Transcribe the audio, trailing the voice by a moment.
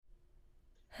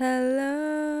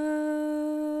Hello,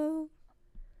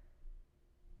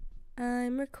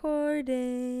 I'm recording.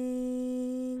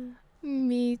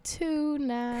 Me too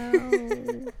now.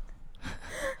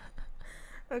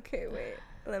 Okay, wait.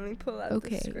 Let me pull out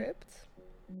Okay. the script.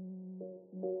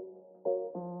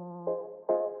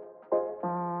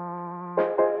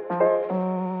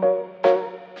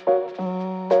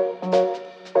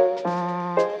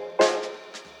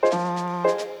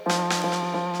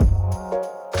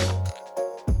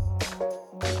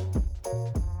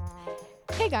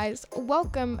 Hey guys,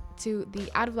 welcome to the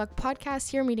Out of Luck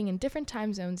podcast here, meeting in different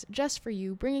time zones just for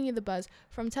you, bringing you the buzz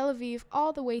from Tel Aviv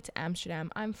all the way to Amsterdam.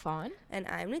 I'm Fawn. And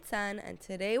I'm Nitzan, and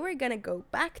today we're gonna go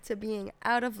back to being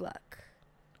out of luck.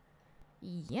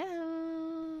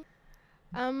 Yeah.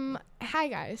 Hi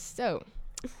guys. So,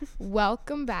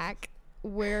 welcome back.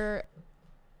 What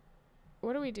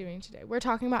are we doing today? We're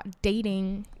talking about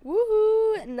dating.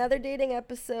 Woohoo! Another dating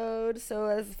episode. So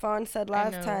as Fawn said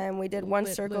last time, we did one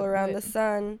circle around the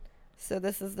sun. So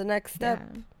this is the next step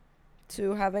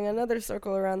to having another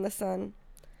circle around the sun.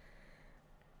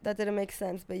 That didn't make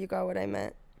sense, but you got what I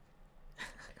meant.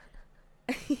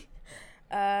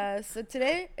 So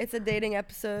today it's a dating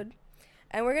episode,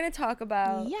 and we're gonna talk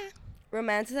about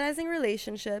romanticizing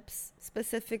relationships,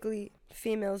 specifically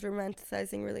females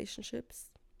romanticizing relationships.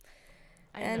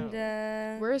 I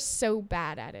know. We're so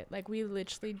bad at it. Like, we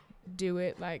literally do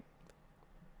it like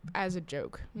as a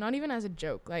joke. Not even as a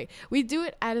joke. Like, we do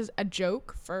it as a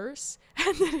joke first,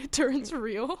 and then it turns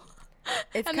real.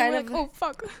 It's and kind then of like, oh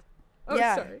fuck. Oh,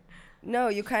 yeah. Sorry. No,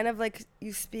 you kind of like,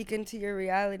 you speak into your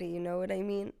reality, you know what I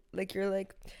mean? Like, you're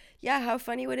like, yeah, how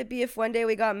funny would it be if one day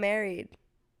we got married?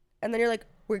 And then you're like,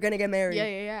 we're gonna get married.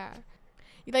 Yeah.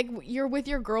 Like, you're with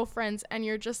your girlfriends and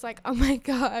you're just like, oh my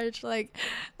gosh, like,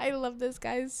 I love this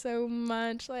guy so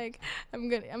much. Like, I'm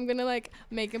gonna like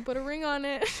make him put a ring on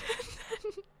it.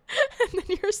 And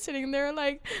then you're sitting there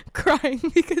like crying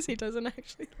because he doesn't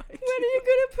actually like When you. are you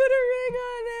gonna put a ring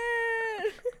on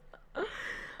it?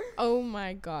 Oh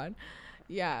my god.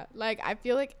 Yeah, like, I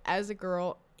feel like as a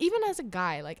girl, even as a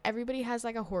guy, like, everybody has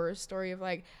like a horror story of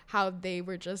like how they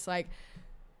were just like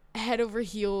head over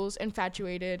heels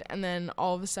infatuated, and then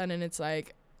all of a sudden it's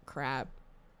like, crap,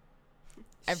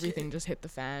 everything just hit the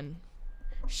fan.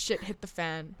 Shit hit the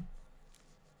fan.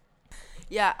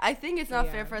 Yeah, I think it's not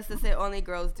fair for us to say only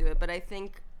girls do it, but I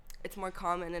think it's more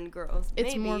common in girls.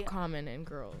 It's more common in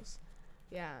girls.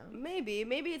 Yeah. Maybe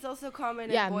it's also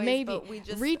common in boys, maybe. but we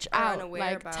just reach are out, unaware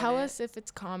like, about tell it. us if it's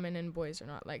common in boys or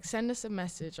not. Like, send us a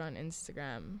message on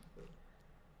Instagram.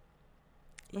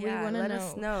 Yeah, we want to let know.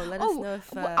 us know. Let us know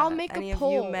if I'll make any a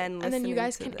poll, of you men and then you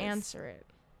guys to can this. answer it.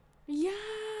 Yeah.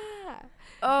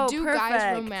 Oh, Do perfect.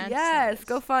 guys romanticize? Yes,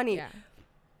 go funny. Yeah.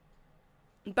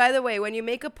 By the way, when you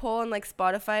make a poll on like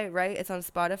Spotify, right? It's on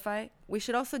Spotify. We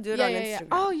should also do it on Instagram.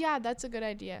 Oh yeah, that's a good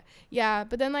idea. Yeah,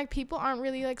 but then like people aren't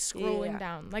really like scrolling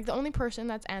down. Like, the only person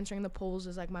that's answering the polls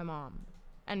is like my mom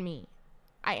and me.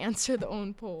 I answer my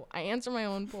own poll.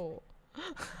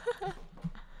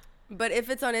 But if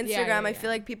it's on Instagram, I feel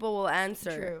like people will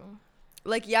answer. True.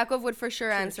 Like, Yaakov would for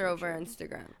sure answer over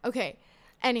Instagram. Okay.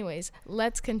 Anyways,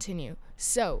 let's continue.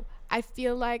 So, I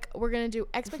feel like we're going to do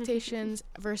expectations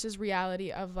versus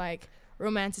reality of like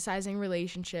romanticizing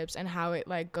relationships and how it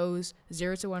like goes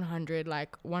 0 to 100,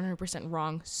 like 100%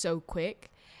 wrong so quick.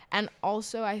 And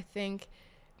also, I think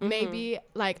maybe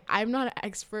like, I'm not an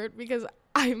expert because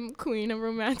I'm queen of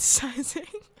romanticizing.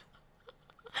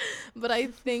 But I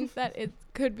think that it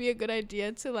could be a good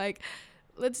idea to like,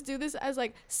 let's do this as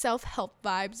like self-help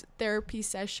vibes therapy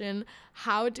session.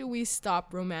 How do we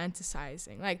stop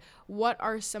romanticizing? Like, what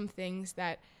are some things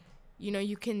that, you know,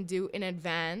 you can do in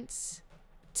advance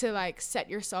to like set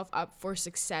yourself up for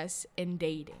success in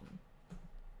dating?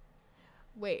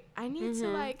 Wait, I need to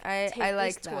like take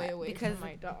like this toy that away because from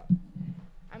my dog.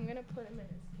 I'm gonna put him in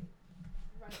his cage.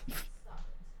 Run, stop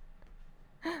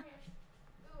it.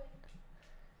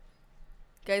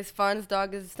 Guys, Fawn's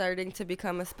dog is starting to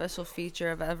become a special feature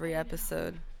of every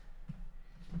episode.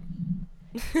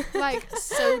 Like,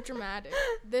 so dramatic.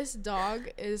 This dog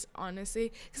is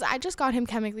honestly, because I just got him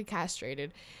chemically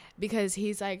castrated because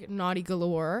he's like naughty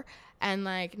galore, and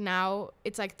like now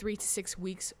it's like 3 to 6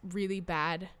 weeks really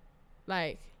bad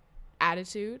like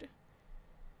attitude,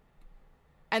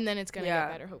 and then it's gonna get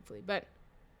better hopefully, but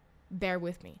bear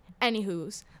with me.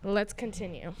 Anywho's, let's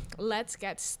continue. Let's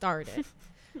get started.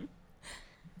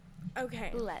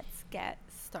 Okay. Let's get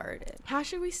started. How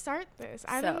should we start this?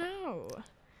 I don't know.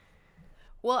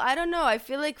 Well, I don't know. I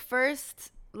feel like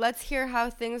first, let's hear how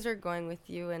things are going with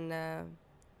you and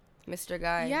Mr.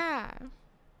 Guy. Yeah.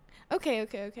 Okay.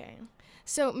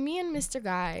 So me and Mr.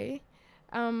 Guy,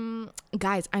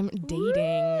 Guys, I'm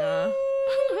dating.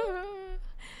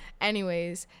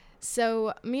 Anyways,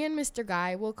 so me and Mr.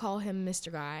 Guy, we'll call him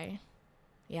Mr. Guy.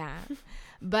 Yeah.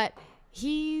 But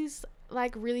he's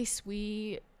like really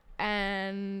sweet,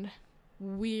 and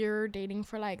we're dating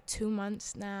for like 2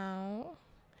 months now.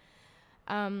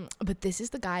 But this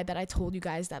is the guy that I told you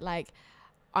guys that like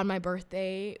on my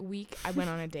birthday week I went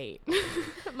on a date.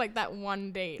 Like that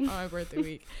one date on my birthday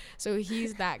week. So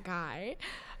he's that guy.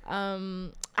 I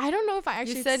don't know if I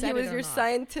actually said he was your not,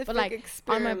 scientific but like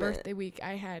experiment. on my birthday week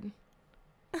I had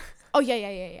Oh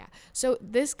yeah. So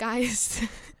this guy is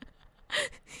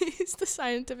he's the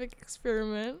scientific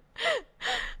experiment.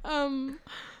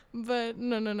 But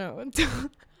no.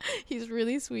 He's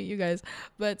really sweet, you guys.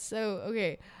 But so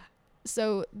okay.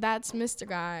 So that's Mr.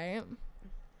 Guy.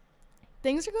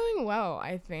 Things are going well,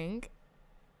 I think.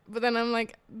 But then I'm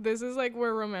like, this is like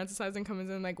where romanticizing comes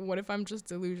in. Like, what if I'm just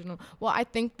delusional? Well, I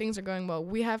think things are going well.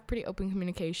 We have pretty open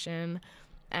communication,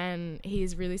 and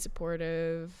he's really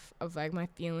supportive of like my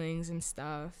feelings and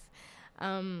stuff.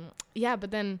 Yeah, but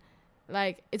then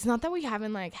like it's not that we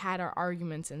haven't like had our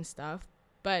arguments and stuff,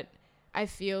 but I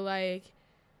feel like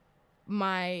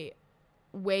my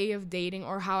way of dating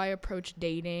or how I approach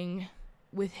dating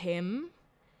with him,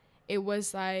 it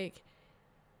was like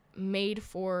made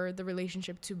for the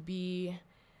relationship to be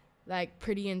like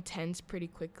pretty intense pretty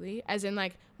quickly, as in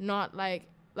like not like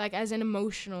as an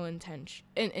emotional intense,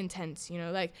 you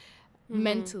know, like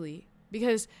mentally,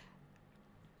 because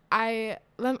did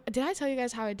I tell you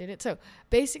guys how I did it? So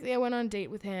basically I went on a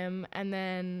date with him, and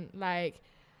then like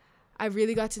I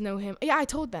really got to know him. Yeah, I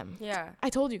told them. Yeah.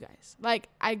 I told you guys. Like,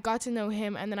 I got to know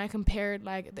him, and then I compared,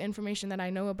 like, the information that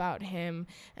I know about him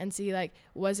and see, like,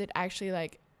 was it actually,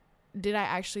 like, did I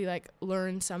actually, like,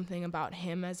 learn something about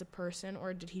him as a person,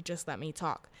 or did he just let me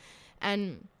talk?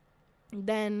 And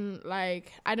then,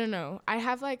 like, I don't know. I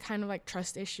have, like, kind of, like,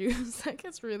 trust issues. Like,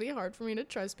 it's really hard for me to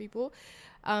trust people.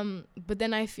 But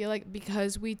then I feel like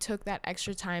because we took that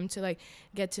extra time to, like,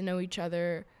 get to know each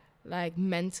other, like,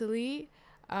 mentally,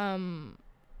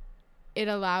 it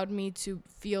allowed me to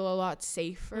feel a lot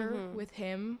safer with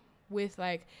him, with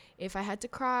like if I had to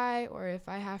cry or if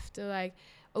I have to like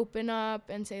open up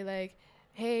and say like,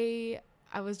 hey,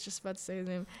 I was just about to say his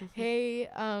name, hey,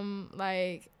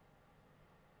 like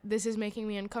this is making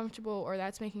me uncomfortable or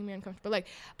that's making me uncomfortable, like,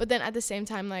 but then at the same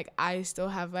time like I still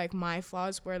have like my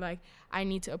flaws where like I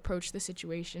need to approach the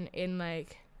situation in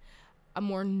like a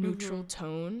more neutral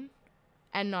tone.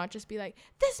 And not just be like,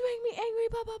 this made me angry,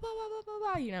 blah, blah, blah, blah, blah,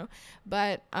 blah, blah, you know.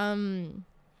 But,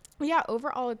 yeah,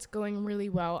 overall, it's going really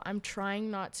well. I'm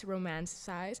trying not to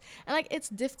romanticize. And, like, it's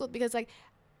difficult because, like,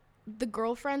 the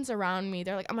girlfriends around me,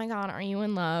 they're like, oh, my God, are you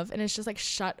in love? And it's just like,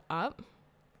 shut up.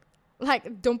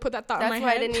 Like, don't put that thought in my head.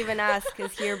 That's why I didn't even ask,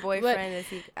 because your boyfriend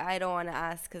I don't want to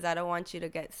ask because I don't want you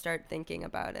to start thinking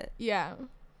about it. Yeah.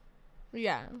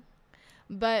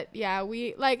 But, yeah,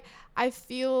 I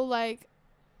feel like,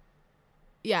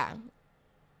 yeah,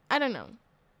 I don't know,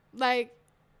 like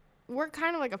we're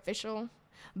kind of like official,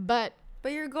 but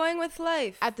you're going with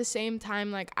life at the same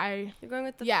time. Like you're going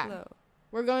with the flow.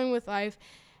 We're going with life,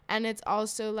 and it's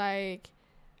also like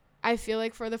I feel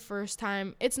like for the first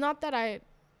time, it's not that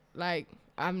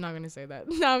I'm not gonna say that.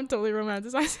 Now I'm totally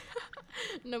romanticizing.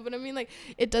 No, but I mean like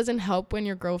it doesn't help when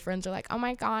your girlfriends are like, oh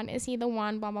my God, is he the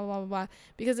one, blah blah blah blah blah,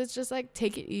 because it's just like,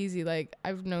 take it easy. Like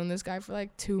I've known this guy for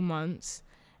like 2 months.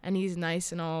 And he's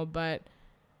nice and all, but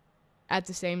at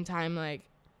the same time, like,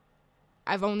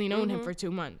 I've only known him for 2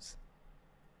 months.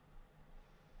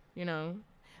 You know?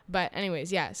 But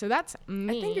anyways, yeah, so that's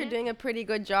me. I think you're doing a pretty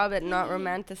good job at not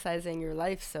romanticizing your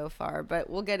life so far,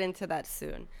 but we'll get into that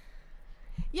soon.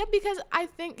 Yeah, because I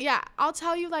think, I'll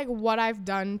tell you, like, what I've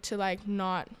done to, like,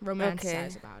 not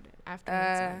romanticize about it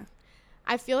after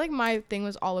I feel like my thing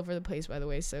was all over the place, by the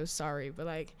way, so sorry, but,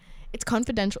 like, it's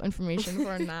confidential information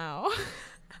for now.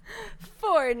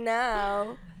 For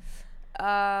now.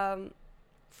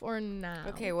 For now.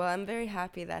 Okay, well, I'm very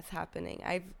happy that's happening.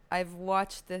 I've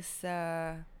watched this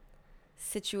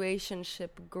situationship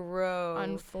grow,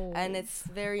 unfold, and it's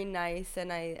very nice,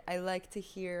 and I like to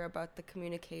hear about the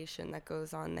communication that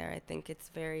goes on there. I think it's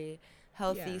very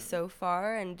healthy so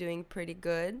far and doing pretty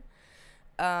good.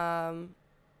 I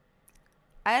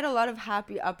had a lot of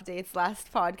happy updates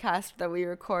last podcast that we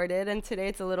recorded, and today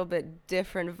it's a little bit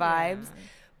different vibes. Yeah.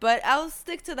 But I'll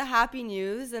stick to the happy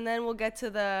news, and then we'll get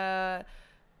to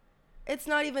it's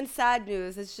not even sad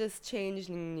news, it's just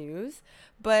changing news.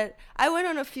 But I went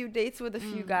on a few dates with a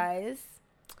few guys,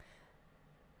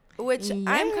 which I'm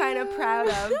kind of proud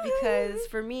of, because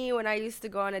for me, when I used to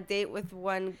go on a date with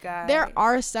one guy... There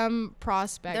are some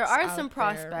prospects.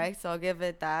 I'll give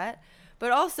it that.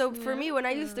 But also, for me, when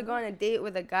I used to go on a date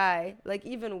with a guy, like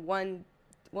even one,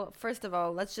 well, first of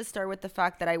all, let's just start with the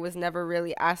fact that I was never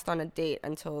really asked on a date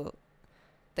until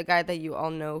the guy that you all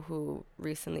know, who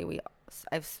recently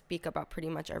I speak about pretty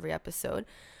much every episode.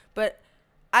 But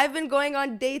I've been going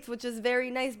on dates, which is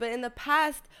very nice. But in the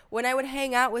past, when I would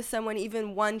hang out with someone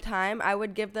even one time, I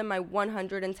would give them my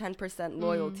 110%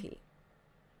 loyalty.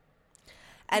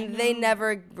 And they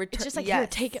never return. It's just like, here,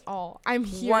 take it all. I'm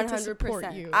here 100%. To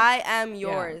support you. I am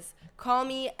yours. Yeah. Call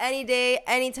me any day,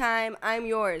 anytime. I'm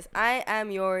yours. I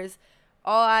am yours.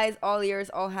 All eyes, all ears,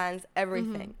 all hands,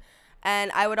 everything.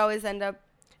 And I would always end up.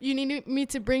 You need me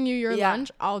to bring you your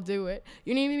lunch? I'll do it.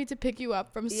 You need me to pick you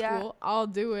up from school? I'll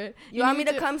do it. You want me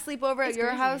to come sleep over at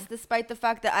your house despite the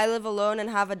fact that I live alone and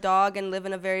have a dog and live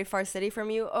in a very far city from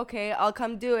you? Okay, I'll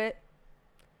come do it.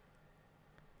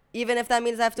 Even if that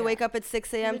means I have to wake up at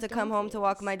 6 a.m. to come home to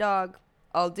walk my dog,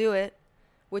 I'll do it.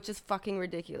 Which is fucking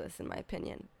ridiculous in my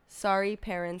opinion. Sorry,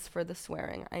 parents, for the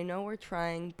swearing. I know we're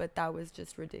trying, but that was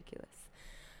just ridiculous.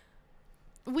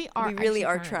 We really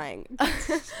are trying.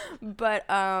 But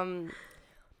I'm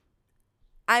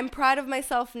proud of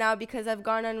myself now because I've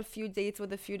gone on a few dates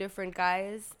with a few different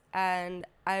guys, and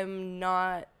I'm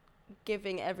not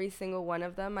giving every single one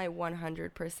of them my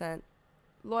 100%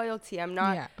 loyalty. I'm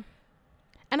not. Yeah.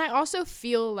 And I also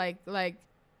feel like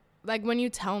when you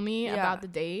tell me about the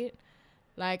date,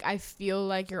 like I feel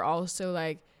like you're also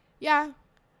like,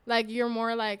 like you're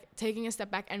more like taking a step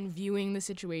back and viewing the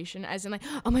situation as in like,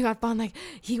 oh my God, Fawn, like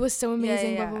he was so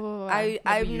amazing. Blah, blah,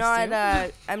 blah, blah,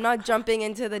 I'm not jumping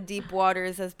into the deep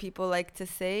waters as people like to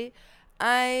say.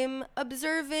 I'm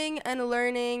observing and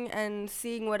learning and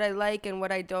seeing what I like and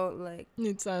what I don't like.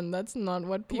 Nitsan, that's not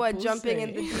what people say. What, jumping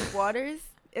in the deep waters?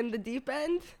 In the deep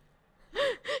end?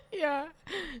 Yeah,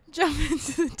 jump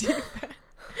into the deep end.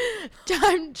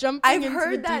 I'm jumping into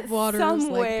the deep waters. I've heard that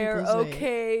somewhere, like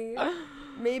okay.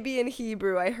 Maybe in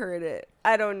Hebrew I heard it.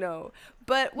 I don't know.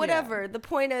 But whatever. Yeah. The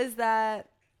point is that,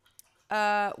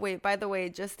 wait, by the way,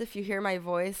 just if you hear my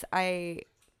voice, I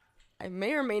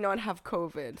may or may not have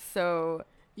COVID. So.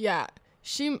 Yeah.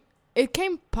 It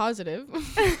came positive.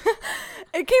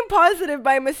 It came positive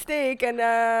by mistake. And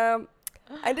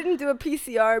I didn't do a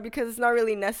PCR because it's not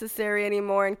really necessary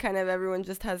anymore. And kind of everyone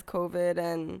just has COVID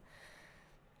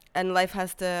and life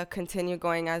has to continue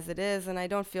going as it is, and I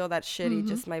don't feel that shitty.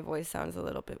 Just my voice sounds a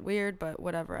little bit weird, but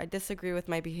whatever. I disagree with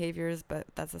my behaviors, but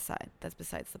that's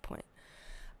besides the point.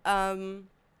 But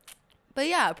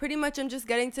yeah, pretty much I'm just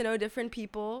getting to know different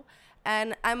people,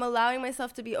 and I'm allowing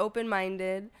myself to be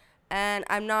open-minded, and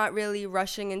I'm not really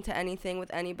rushing into anything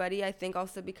with anybody. I think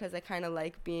also because I kind of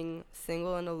like being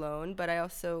single and alone, but I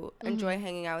also enjoy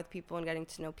hanging out with people and getting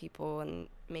to know people and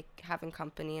having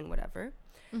company and whatever.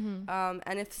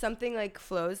 And if something like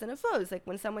flows, then it flows. Like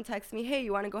when someone texts me, hey,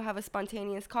 you want to go have a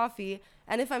spontaneous coffee?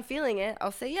 And if I'm feeling it,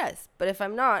 I'll say yes. But if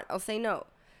I'm not, I'll say no.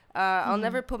 I'll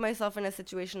never put myself in a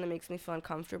situation that makes me feel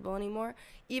uncomfortable anymore.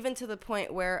 Even to the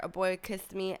point where a boy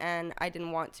kissed me and I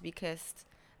didn't want to be kissed.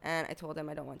 And I told him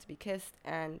I don't want to be kissed.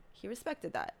 And he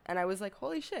respected that. And I was like,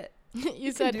 holy shit.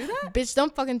 you said, do that? Bitch,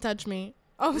 don't fucking touch me.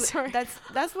 Oh, sorry.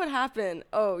 That's what happened.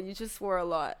 Oh, you just swore a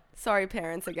lot. Sorry,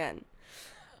 parents, again.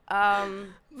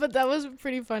 But that was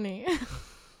pretty funny.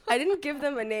 I didn't give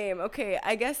them a name. Okay,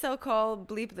 I guess I'll call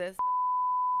bleep this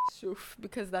Shoof,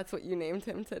 because that's what you named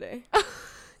him today.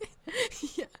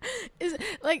 Yeah.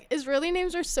 Israeli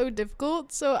names are so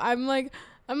difficult, so I'm like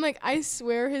I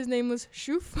swear his name was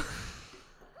Shoof.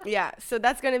 Yeah, so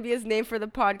that's gonna be his name for the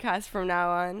podcast from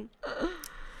now on.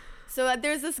 So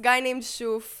there's this guy named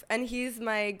Shoof, and he's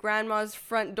my grandma's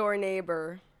front door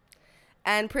neighbor.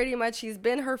 And pretty much he's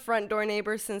been her front door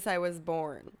neighbor since I was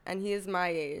born. And he is my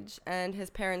age. And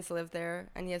his parents live there.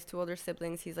 And he has 2 older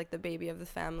siblings. He's like the baby of the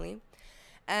family.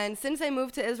 And since I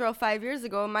moved to Israel 5 years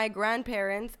ago, my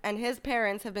grandparents and his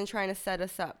parents have been trying to set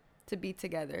us up to be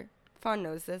together. Fawn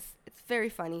knows this. It's very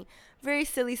funny. Very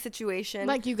silly situation.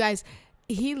 Like, you guys,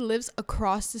 he lives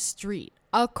across the street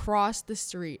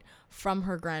from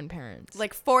her grandparents.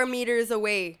 Like 4 meters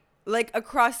away. Like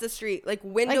across the street, like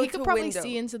window to window. Like you could probably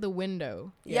see into the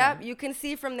window. Yep, you can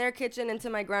see from their kitchen into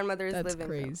my grandmother's living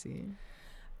room. That's crazy.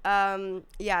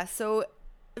 Yeah, so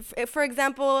for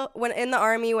example, when in the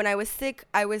army, when I was sick,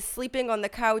 I was sleeping on the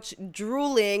couch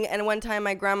drooling, and one time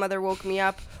my grandmother woke me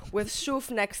up with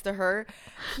Shoof next to her.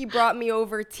 He brought me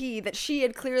over tea that she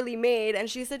had clearly made, and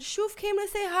she said, Shoof came to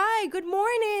say hi, good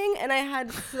morning. And I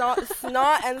had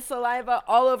snot and saliva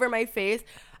all over my face.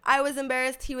 I was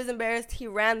embarrassed. He was embarrassed. He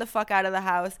ran the fuck out of the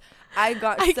house. I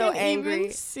got so angry. I can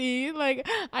even see, like,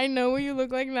 I know what you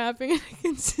look like napping, and I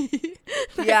can see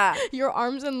your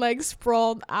arms and legs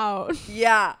sprawled out.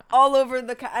 Yeah, all over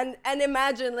the and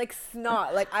imagine, like,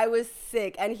 snot. Like, I was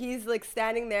sick, and he's, like,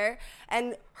 standing there,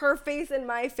 and her face and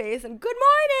my face, and good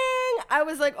morning. I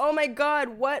was like, oh my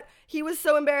God, what? He was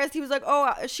so embarrassed. He was like,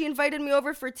 oh, she invited me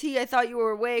over for tea. I thought you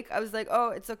were awake. I was like, oh,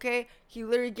 it's okay. He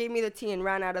literally gave me the tea and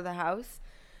ran out of the house.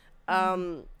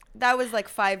 That was like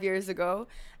 5 years ago.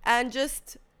 And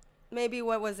just maybe,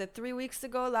 what was it, 3 weeks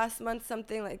ago, last month,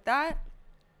 something like that.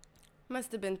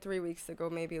 Must have been 3 weeks ago,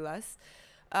 maybe less.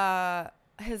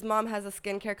 His mom has a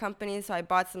skincare company, so I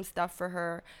bought some stuff for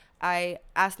her. I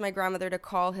asked my grandmother to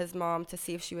call his mom to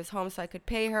see if she was home so I could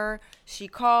pay her. She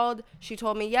called. She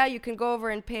told me, yeah, you can go over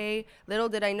and pay. Little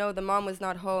did I know the mom was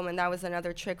not home, and that was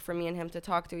another trick for me and him to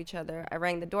talk to each other. I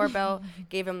rang the doorbell,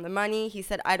 gave him the money. He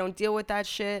said, I don't deal with that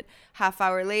shit. Half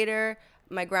hour later,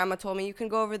 my grandma told me, you can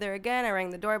go over there again. I rang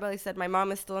the doorbell. He said, my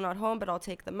mom is still not home, but I'll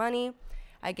take the money.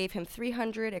 I gave him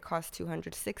 $300. It cost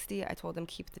 $260. I told him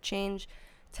keep the change.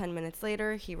 10 minutes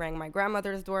later, he rang my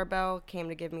grandmother's doorbell, came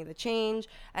to give me the change,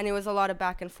 and it was a lot of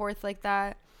back and forth like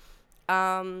that.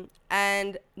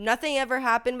 And nothing ever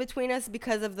happened between us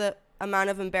because of the amount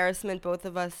of embarrassment both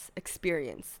of us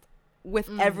experienced with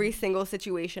every single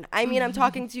situation. I mean, I'm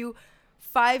talking to you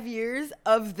 5 years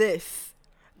of this.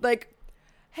 Like,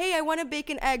 hey, I want to bake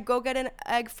an egg. Go get an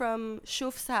egg from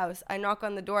Shuf's house. I knock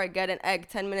on the door. I get an egg.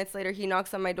 10 minutes later, he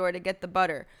knocks on my door to get the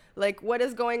butter. Like, what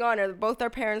is going on? Are both our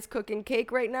parents cooking cake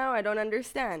right now? I don't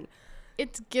understand.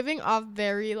 It's giving off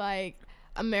very, like,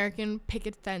 American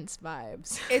picket fence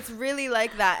vibes. It's really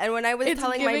like that. And when I was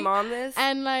telling my mom this.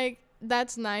 And, like,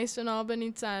 that's nice and all,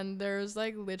 Benita. There's,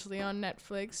 like, literally on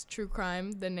Netflix, True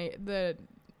Crime, the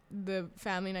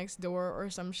family next door or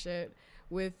some shit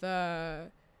with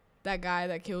that guy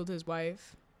that killed his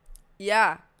wife.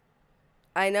 Yeah.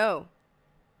 I know.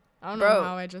 I don't know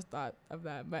how I just thought of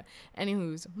that, but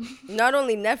anywho's. Not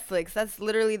only Netflix, that's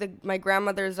literally my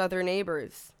grandmother's other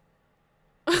neighbors.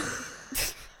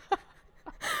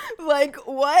 Like,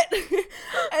 what?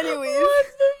 Anyways.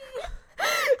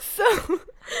 So.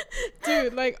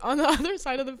 Dude, like, on the other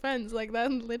side of the fence, like,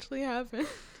 that literally happened.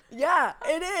 Yeah,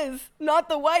 it is. Not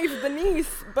the wife, the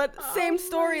niece, but same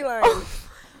storyline.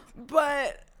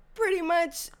 But pretty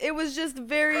much, it was just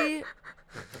very...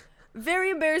 very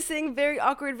embarrassing, very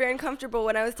awkward, very uncomfortable.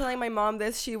 When I was telling my mom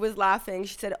this, she was laughing.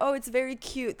 She said, oh, it's very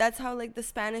cute. That's how, like, the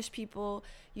Spanish people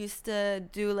used to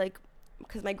do, like,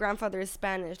 because my grandfather is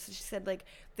Spanish. So she said, like,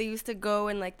 they used to go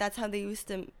and, like, that's how they used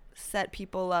to set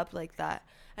people up like that.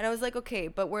 And I was like, okay,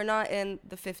 but we're not in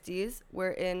the 50s.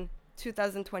 We're in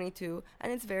 2022,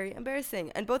 and it's very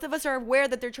embarrassing. And both of us are aware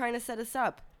that they're trying to set us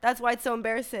up. That's why it's so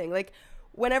embarrassing. Like,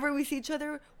 whenever we see each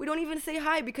other, we don't even say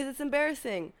hi because it's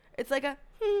embarrassing. It's like a,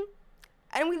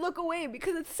 and we look away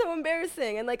because it's so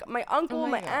embarrassing. And, like, my uncle,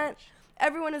 my aunt,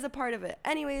 everyone is a part of it.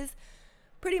 Anyways,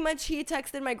 pretty much he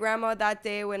texted my grandma that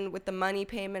day with the money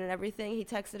payment and everything. He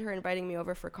texted her inviting me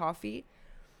over for coffee.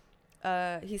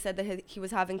 He said that he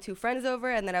was having 2 friends over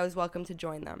and that I was welcome to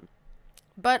join them.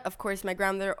 But, of course, my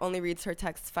grandmother only reads her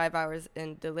texts 5 hours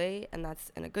in delay, and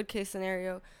that's in a good case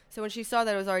scenario. So when she saw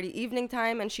that it was already evening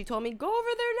time, and she told me, go over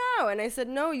there now. And I said,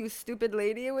 no, you stupid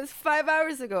lady. It was 5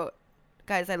 hours ago.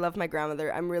 Guys, I love my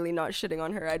grandmother. I'm really not shitting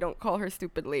on her. I don't call her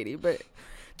stupid lady, but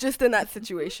just in that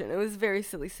situation. It was a very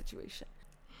silly situation.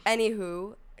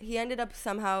 Anywho, he ended up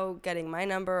somehow getting my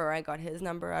number, or I got his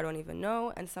number. I don't even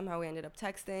know. And somehow we ended up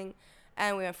texting.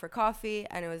 And we went for coffee,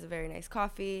 and it was a very nice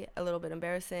coffee, a little bit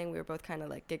embarrassing. We were both kind of,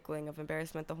 like, giggling of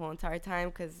embarrassment the whole entire time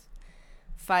because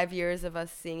 5 years of us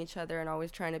seeing each other and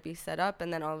always trying to be set up,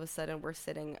 and then all of a sudden we're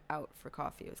sitting out for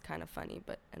coffee. It was kind of funny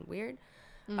and weird.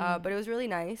 But it was really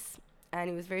nice, and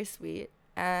he was very sweet.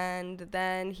 And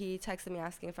then he texted me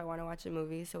asking if I want to watch a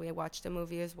movie, so we watched a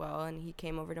movie as well, and he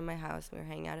came over to my house. We were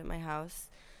hanging out at my house.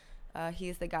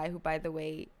 He's the guy who, by the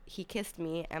way, he kissed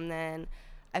me, and then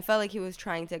I felt like he was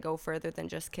trying to go further than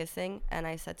just kissing, and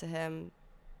I said to him,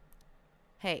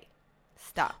 hey,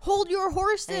 stop. Hold your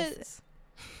horses.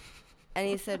 And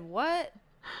he said, what?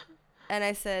 And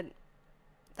I said,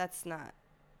 that's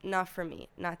not for me,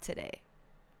 not today.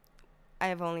 I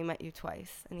have only met you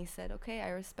twice. And he said, okay, I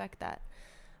respect that.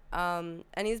 And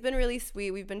he's been really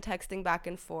sweet. We've been texting back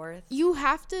and forth. You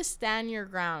have to stand your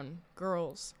ground,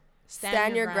 girls.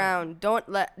 Stand your ground. Don't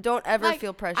ever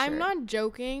feel pressure. I'm not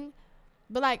joking.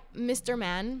 But, like, Mr.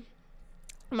 Man,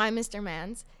 my Mr.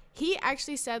 Mans, he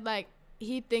actually said, like,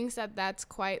 he thinks that that's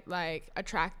quite, like,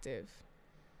 attractive.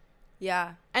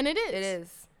 Yeah. And it is. It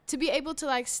is. to be able to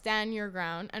like stand your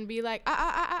ground and be like,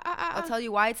 I'll tell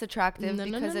you why it's attractive,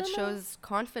 because it shows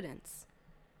confidence.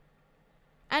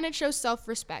 And it shows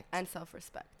self-respect. And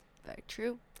self-respect. Very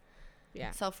true.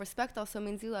 Yeah. Self-respect also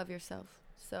means you love yourself.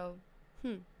 So,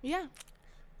 Yeah.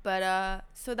 But,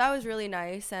 so that was really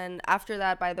nice. And after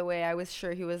that, by the way, I was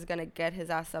sure he was going to get his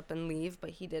ass up and leave,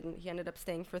 but he didn't. He ended up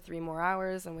staying for 3 more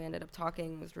hours, and we ended up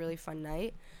talking. It was a really fun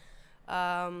night.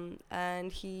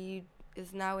 And he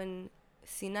is now in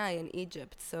Sinai in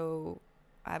Egypt. So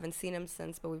I haven't seen him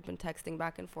since, but we've been texting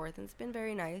back and forth, and it's been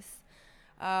very nice.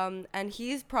 And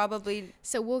he's probably...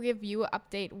 So we'll give you an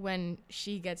update when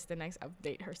she gets the next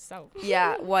update herself.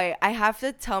 Yeah, why? I have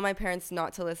to tell my parents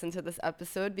not to listen to this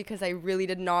episode because I really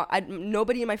did not...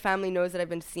 nobody in my family knows that I've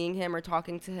been seeing him or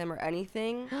talking to him or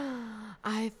anything.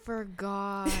 I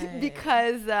forgot.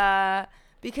 because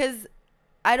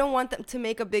I don't want them to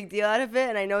make a big deal out of it,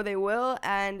 and I know they will.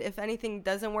 And if anything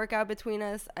doesn't work out between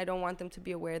us, I don't want them to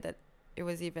be aware that it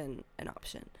was even an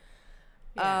option.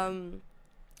 Yeah.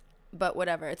 But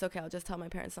whatever, it's okay. I'll just tell my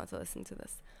parents not to listen to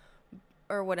this.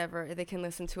 Or whatever, they can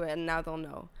listen to it and now they'll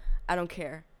know. I don't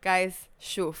care. Guys,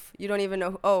 Shuf. You don't even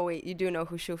know. Oh, wait, you do know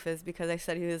who Shuf is because I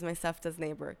said he was my Sefta's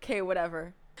neighbor. Okay,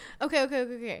 whatever.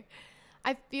 Okay.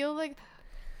 I feel like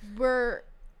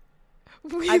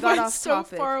we I got went off so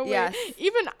topic. far away. Yes.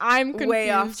 Even I'm confused. Way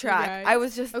off track. I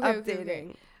was just updating.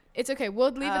 Okay. It's okay.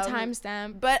 We'll leave a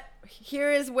timestamp. But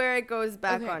here is where it goes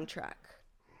back on track.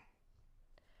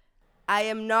 I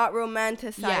am not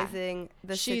romanticizing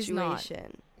the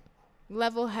situation. Not.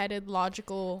 Level-headed,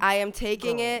 logical. I am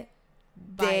taking it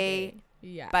day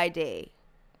by day.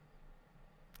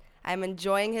 I'm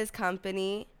enjoying his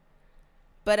company,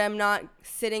 but I'm not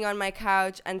sitting on my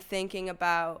couch and thinking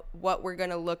about what we're going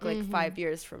to look like 5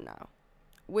 years from now,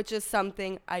 which is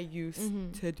something I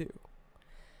used to do.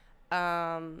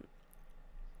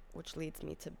 Which leads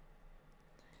me to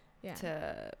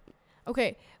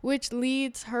okay, which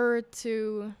leads her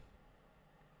to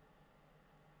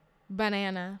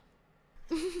banana.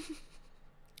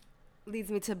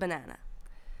 Leads me to banana.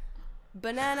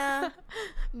 Banana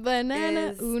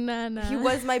is, unana. He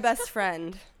was my best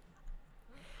friend.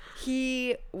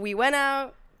 We went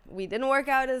out. We didn't work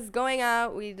out as going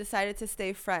out. We decided to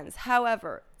stay friends.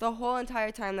 However, the whole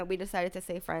entire time that we decided to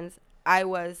stay friends, I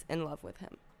was in love with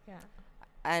him. Yeah.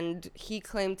 And he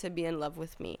claimed to be in love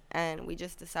with me, and we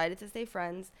just decided to stay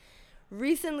friends.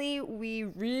 Recently, we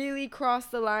really crossed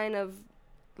the line of,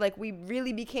 like, we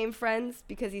really became friends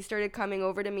because he started coming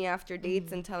over to me after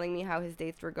dates and telling me how his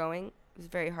dates were going. It was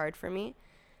very hard for me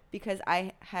because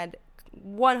I had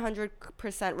 100%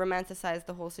 romanticized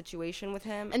the whole situation with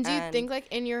him. And do you think, like,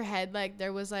 in your head, like,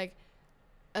 there was, like,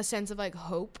 a sense of, like,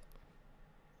 hope?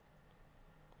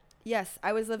 Yes,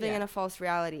 I was living in a false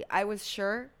reality. I was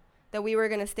sure that we were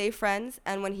going to stay friends,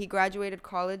 and when he graduated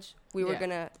college, we were going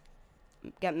to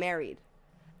get married.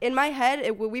 In my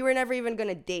head, we were never even going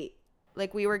to date.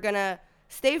 Like, we were going to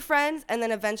stay friends, and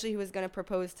then eventually he was going to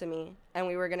propose to me, and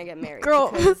we were going to get married.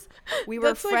 Girl, because we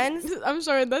were friends. Like, I'm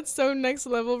sorry, that's so next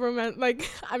level romance. Like,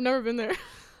 I've never been there.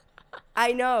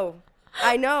 I know.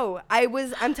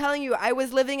 I'm telling you, I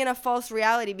was living in a false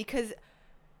reality because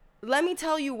let me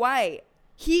tell you why.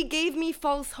 He gave me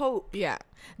false hope. Yeah,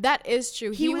 that is true.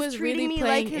 He was treating really me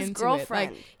like his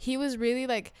girlfriend. Like, he was really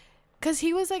like, because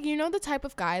he was like, you know, the type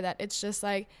of guy that it's just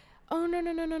like, oh,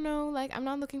 no. Like, I'm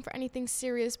not looking for anything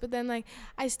serious. But then, like,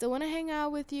 I still want to hang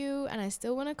out with you. And I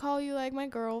still want to call you, like, my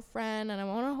girlfriend. And I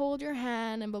want to hold your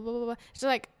hand and blah, blah, blah, blah. She's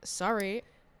like, sorry.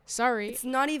 It's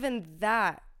not even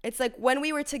that. It's like when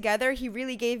we were together, he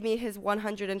really gave me his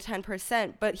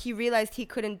 110%, but he realized he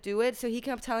couldn't do it. So he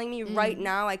kept telling me, right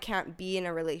now, I can't be in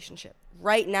a relationship.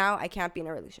 Right now, I can't be in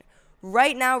a relationship.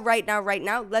 Right now,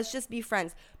 let's just be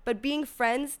friends. But being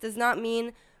friends does not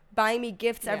mean buying me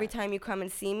gifts every time you come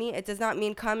and see me. It does not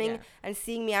mean coming and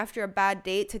seeing me after a bad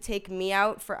date to take me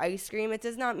out for ice cream. It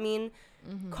does not mean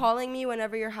calling me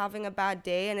whenever you're having a bad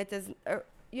day. And it does,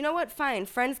 you know what? Fine.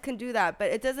 Friends can do that. But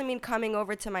it doesn't mean coming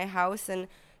over to my house and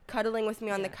cuddling with me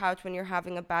on the couch when you're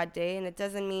having a bad day. And it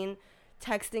doesn't mean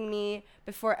texting me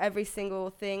before every single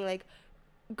thing like,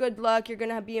 good luck, you're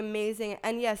gonna be amazing.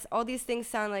 And yes, all these things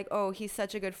sound like, oh, he's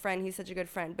such a good friend,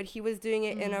 but he was doing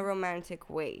it in a romantic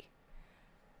way.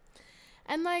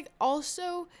 And like,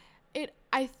 also,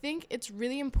 I think it's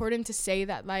really important to say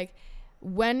that, like,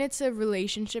 when it's a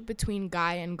relationship between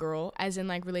guy and girl, as in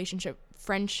like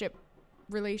friendship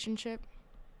relationship,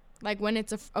 like when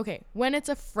it's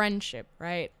a friendship,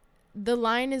 right, the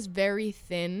line is very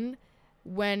thin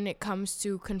when it comes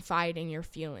to confiding your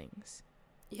feelings.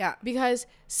 Yeah. Because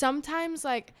sometimes,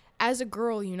 like, as a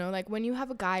girl, you know, like, when you have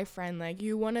a guy friend, like,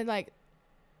 you want to, like,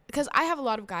 because I have a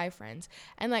lot of guy friends,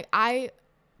 and like I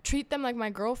treat them like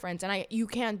my girlfriends, and you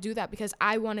can't do that because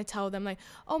I want to tell them like,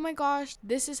 oh my gosh,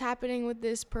 this is happening with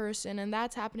this person and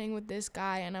that's happening with this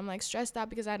guy, and I'm like stressed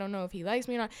out because I don't know if he likes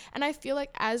me or not. And I feel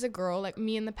like as a girl, like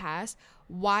me in the past,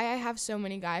 why I have so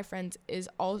many guy friends is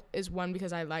one,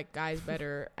 because I like guys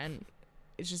better and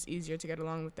it's just easier to get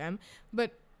along with them,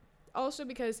 but also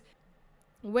because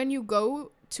when you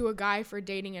go to a guy for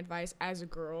dating advice as a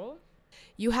girl,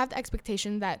 you have the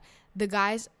expectation that the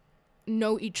guys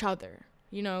know each other.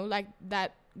 You know, like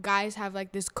that guys have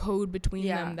like this code between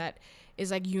them that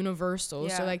is like universal.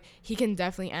 So like he can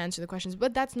definitely answer the questions,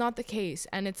 but that's not the case.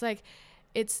 And it's like,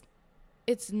 it's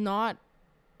not,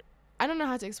 I don't know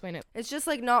how to explain it. It's just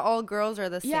like not all girls are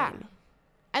the same. Yeah.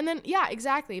 And then,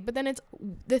 exactly. But then it's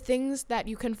the things that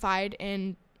you confide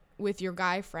in with your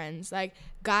guy friends. Like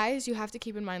guys, you have to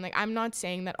keep in mind, like I'm not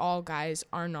saying that all guys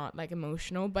are not like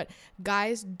emotional, but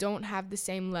guys don't have the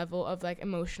same level of like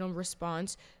emotional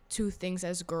response to things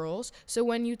as girls. So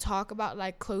when you talk about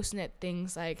like close-knit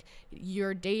things like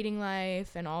your dating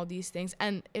life and all these things,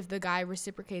 and if the guy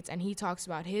reciprocates and he talks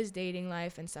about his dating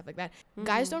life and stuff like that,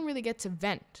 guys don't really get to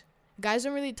vent. Guys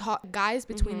don't really talk. Guys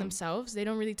between themselves, they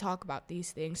don't really talk about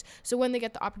these things. So when they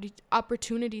get the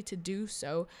opportunity to do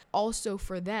so, also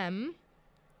for them,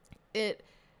 it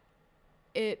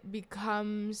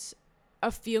becomes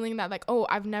a feeling that like, oh,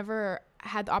 I've never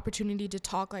had the opportunity to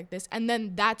talk like this. And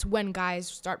then that's when guys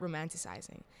start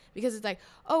romanticizing, because it's like,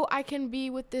 oh, I can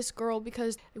be with this girl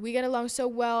because we get along so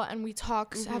well and we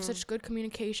talk, have such good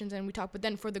communications and we talk. But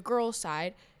then for the girl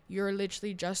side, you're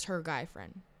literally just her guy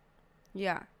friend.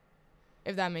 Yeah.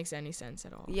 If that makes any sense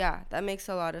at all. Yeah, that makes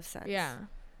a lot of sense. Yeah.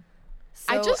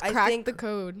 So I just cracked the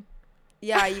code.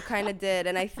 Yeah, you kind of did.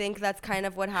 And I think that's kind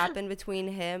of what happened between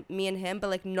me and him, but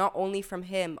like not only from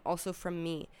him, also from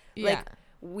me. Yeah.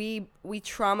 Like we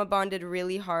trauma bonded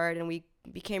really hard and we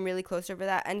became really close over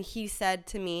that. And he said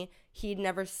to me he'd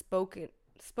never spoken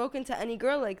to any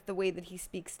girl like the way that he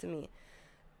speaks to me.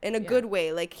 In a good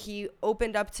way. Like he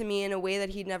opened up to me in a way that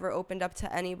he'd never opened up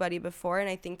to anybody before, and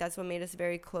I think that's what made us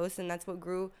very close, and that's what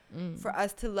grew for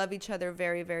us to love each other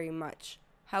very, very much.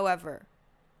 However,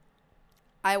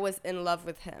 I was in love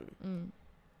with him.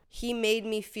 He made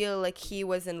me feel like he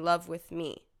was in love with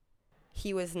me.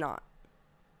 He was not.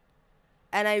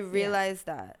 And I realized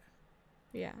that.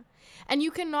 Yeah. And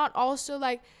you cannot also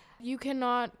like, you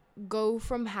cannot go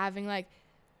from having like,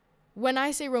 when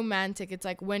I say romantic, it's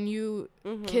like when you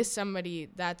kiss somebody,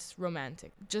 that's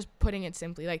romantic. Just putting it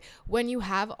simply. Like when you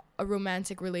have a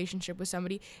romantic relationship with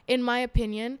somebody, in my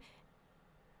opinion,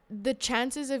 the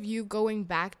chances of you going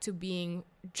back to being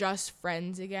just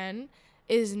friends again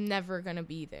is never going to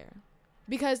be there.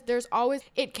 Because there's always,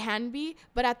 it can be,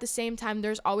 but at the same time,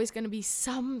 there's always going to be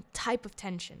some type of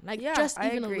tension. Like just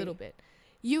even a little bit.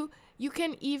 You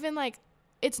can even like,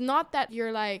 it's not that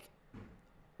you're like,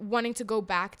 wanting to go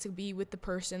back to be with the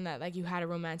person that like you had a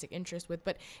romantic interest with,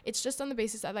 but it's just on the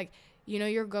basis that like, you know,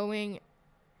 you're going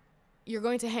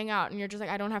to hang out and you're just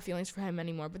like, I don't have feelings for him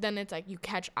anymore. But then it's like you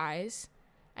catch eyes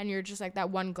and you're just like,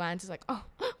 that one glance is like, oh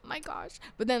my gosh.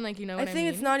 But then like, you know what I mean?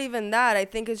 It's not even that. I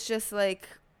think it's just like,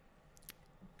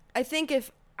 I think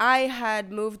if I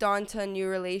had moved on to a new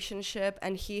relationship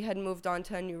and he had moved on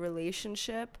to a new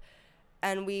relationship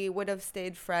and we would have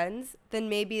stayed friends, then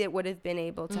maybe it would have been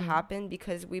able to happen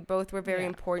because we both were very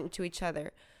important to each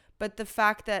other. But the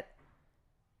fact that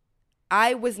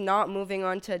I was not moving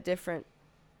on to a different,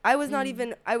 I was not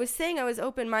even, I was saying I was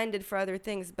open-minded for other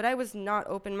things, but I was not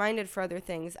open-minded for other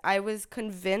things. I was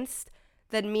convinced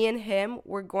that me and him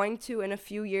were going to, in a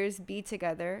few years, be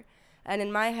together. And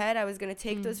in my head, I was going to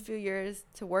take those few years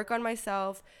to work on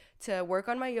myself, to work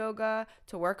on my yoga,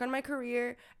 to work on my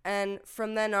career. And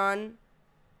from then on,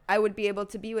 I would be able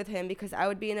to be with him because I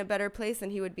would be in a better place and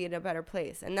he would be in a better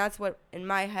place. And that's what in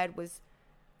my head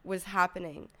was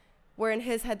happening. Where in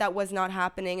his head that was not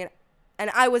happening. And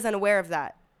I was unaware of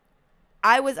that.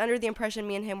 I was under the impression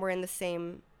me and him were in the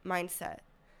same mindset.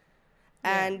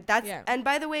 And and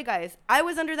by the way, guys, I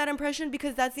was under that impression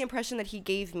because that's the impression that he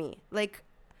gave me. Like,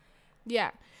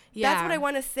 that's what I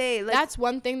want to say. Like, that's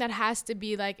one thing that has to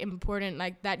be like important,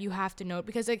 like that you have to note,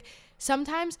 because like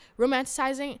sometimes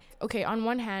romanticizing, okay, on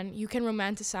one hand, you can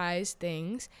romanticize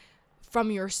things from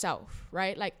yourself,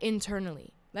 right? Like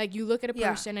internally, like you look at a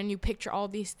person and you picture all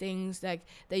these things like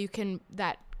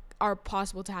that are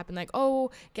possible to happen, like, oh,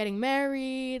 getting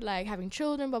married, like having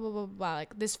children, blah, blah, blah, blah,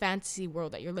 like this fantasy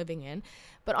world that you're living in.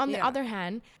 But on the other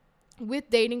hand, with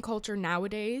dating culture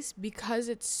nowadays, because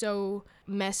it's so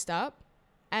messed up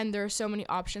and there are so many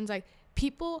options, like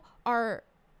people are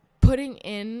putting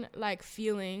in like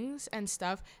feelings and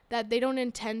stuff that they don't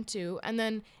intend to, and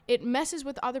then it messes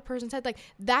with the other person's head. Like,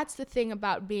 that's the thing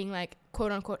about being like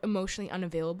quote unquote emotionally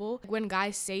unavailable. When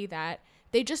guys say that,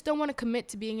 they just don't want to commit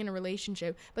to being in a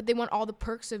relationship, but they want all the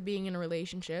perks of being in a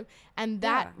relationship, and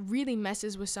that really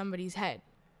messes with somebody's head.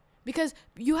 Because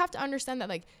you have to understand that,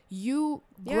 like, you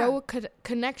grow a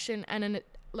connection and an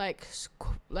like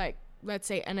let's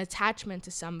say an attachment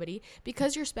to somebody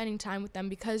because you're spending time with them,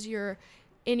 because you're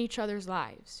in each other's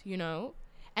lives, you know?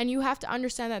 And you have to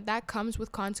understand that that comes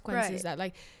with consequences, that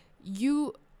like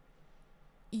you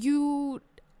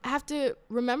have to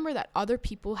remember that other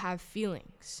people have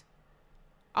feelings.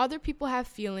 Other people have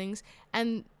feelings,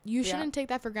 and you shouldn't take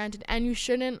that for granted, and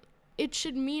it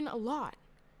should mean a lot,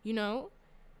 you know?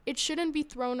 It shouldn't be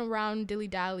thrown around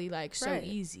dilly-dally like so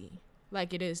easy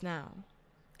like it is now.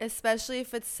 Especially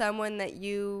if it's someone that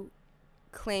you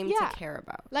claim to care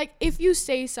about. Like, if you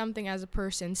say something as a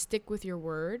person, stick with your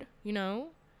word, you know?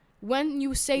 When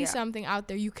you say something out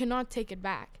there, you cannot take it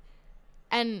back.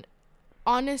 And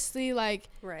honestly, like,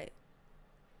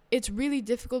 it's really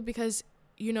difficult because,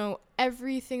 you know,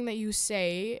 everything that you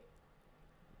say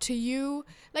to you,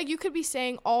 like, you could be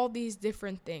saying all these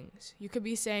different things. You could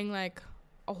be saying, like,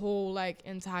 a whole, like,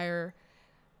 entire,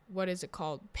 what is it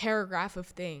called, paragraph of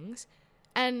things.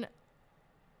 And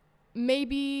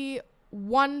maybe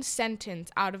one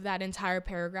sentence out of that entire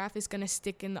paragraph is going to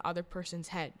stick in the other person's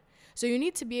head. So you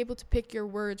need to be able to pick your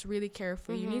words really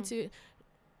carefully. You need to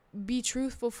be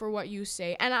truthful for what you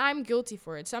say. And I'm guilty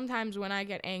for it. Sometimes when I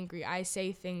get angry, I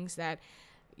say things that,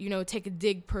 you know, take a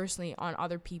dig personally on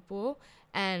other people.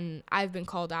 And I've been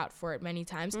called out for it many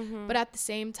times. But at the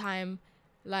same time,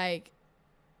 like,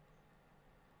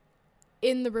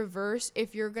 in the reverse,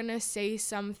 if you're going to say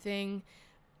something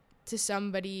to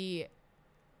somebody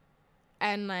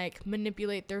and like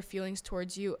manipulate their feelings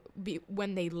towards you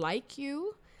when they like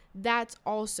you, that's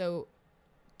also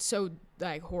so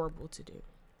like horrible to do.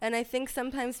 And I think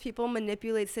sometimes people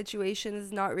manipulate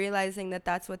situations not realizing that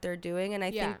that's what they're doing, and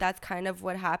I think that's kind of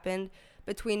what happened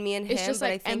between me and him. But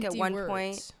like, I think at one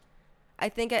point, I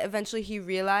think eventually he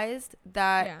realized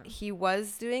that he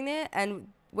was doing it, and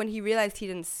when he realized, he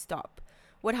didn't stop.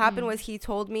 What happened was he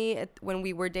told me when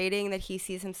we were dating that he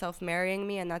sees himself marrying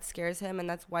me, and that scares him, and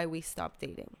that's why we stopped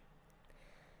dating.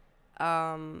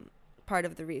 Part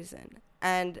of the reason.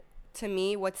 And to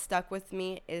me, what stuck with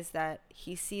me is that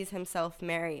he sees himself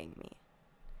marrying me.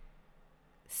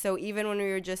 So even when we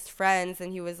were just friends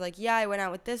and he was like, yeah, I went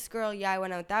out with this girl, yeah, I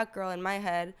went out with that girl, in my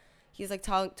head, he's like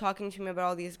talking to me about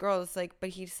all these girls, like, but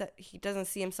he doesn't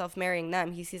see himself marrying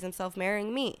them. He sees himself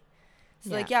marrying me.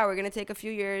 So, like, we're going to take a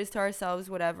few years to ourselves,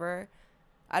 whatever.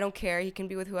 I don't care. He can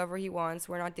be with whoever he wants.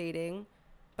 We're not dating.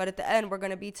 But at the end, we're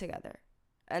going to be together.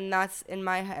 And that's, in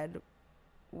my head,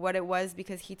 what it was,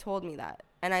 because he told me that.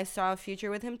 And I saw a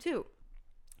future with him, too.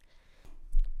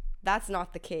 That's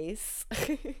not the case.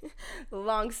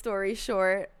 Long story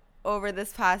short, over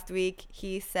this past week,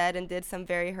 he said and did some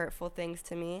very hurtful things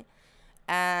to me.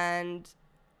 And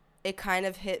it kind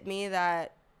of hit me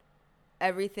that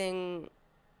everything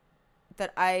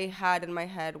that I had in my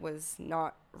head was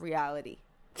not reality,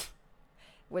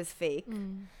 was fake.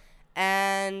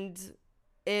 And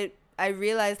I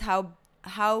realized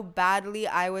how badly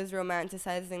I was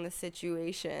romanticizing the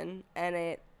situation, and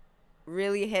it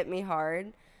really hit me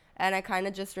hard. And I kind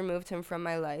of just removed him from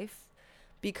my life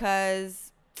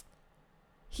because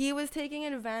he was taking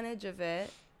advantage of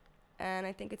it, and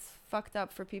I think it's fucked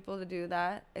up for people to do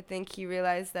that. I think he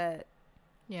realized that.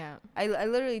 I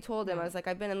literally told him, I was like,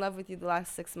 I've been in love with you the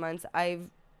last 6 months. I've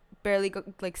barely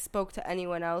spoke to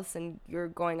anyone else, and you're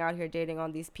going out here dating all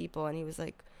these people. And he was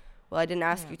like, well, I didn't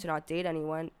ask you to not date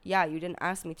anyone. Yeah, you didn't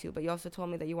ask me to, but you also told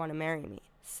me that you want to marry me.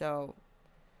 So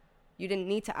you didn't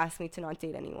need to ask me to not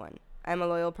date anyone. I'm a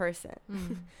loyal person.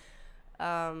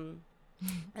 And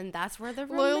that's where the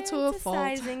loyal to a fault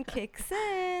romanticizing kicks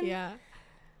in.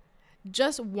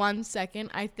 Just 1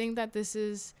 second. I think that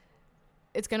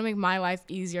it's going to make my life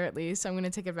easier, at least. So I'm going to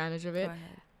take advantage of it. Go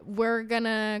ahead. We're going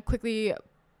to quickly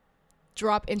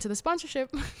drop into the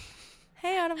sponsorship.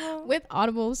 Hey, Audible. With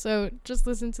Audible. So just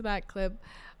listen to that clip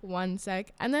 1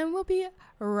 sec. And then we'll be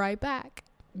right back.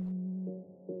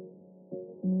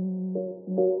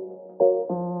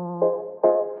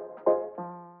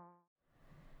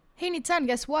 Hey, Nitan,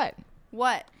 guess what?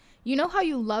 What? You know how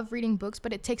you love reading books,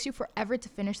 but it takes you forever to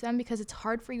finish them because it's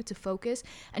hard for you to focus,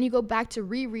 and you go back to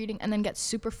rereading and then get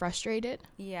super frustrated?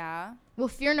 Yeah. Well,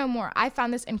 fear no more. I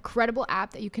found this incredible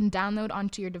app that you can download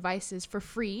onto your devices for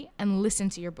free and listen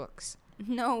to your books.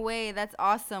 No way. That's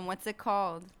awesome. What's it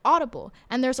called? Audible.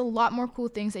 And there's a lot more cool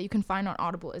things that you can find on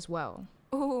Audible as well.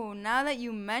 Oh, now that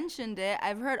you mentioned it,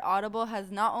 I've heard Audible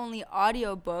has not only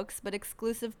audiobooks, but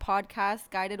exclusive podcasts,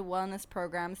 guided wellness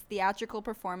programs, theatrical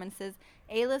performances,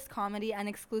 A-list comedy, and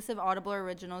exclusive Audible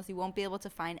originals you won't be able to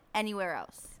find anywhere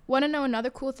else. Want to know another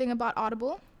cool thing about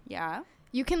Audible? Yeah?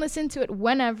 You can listen to it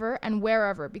whenever and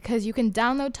wherever because you can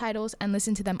download titles and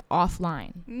listen to them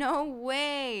offline. No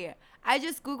way! I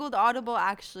just Googled Audible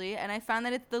actually, and I found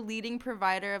that it's the leading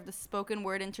provider of the spoken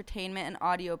word entertainment and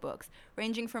audiobooks,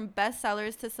 ranging from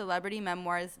bestsellers to celebrity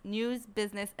memoirs, news,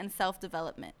 business, and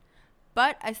self-development.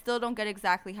 But I still don't get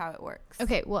exactly how it works.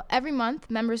 Okay, well, every month,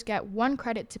 members get 1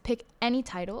 credit to pick any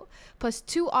title, plus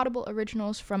 2 Audible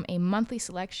originals from a monthly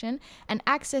selection, and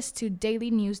access to daily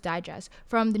news digests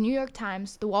from the New York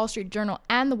Times, the Wall Street Journal,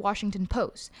 and the Washington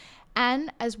Post,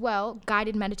 and as well,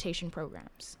 guided meditation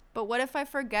programs. But what if I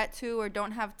forget to, or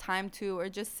don't have time to, or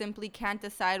just simply can't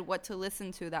decide what to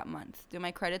listen to that month? Do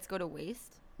my credits go to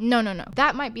waste? No.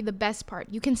 That might be the best part.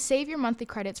 You can save your monthly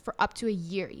credits for up to a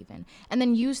year even, and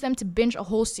then use them to binge a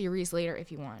whole series later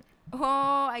if you want.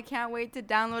 Oh, I can't wait to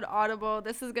download Audible.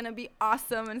 This is going to be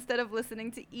awesome. Instead of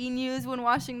listening to e-news when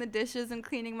washing the dishes and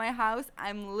cleaning my house,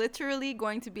 I'm literally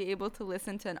going to be able to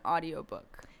listen to an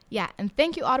audiobook. Yeah, and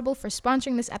thank you, Audible, for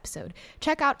sponsoring this episode.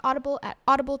 Check out Audible at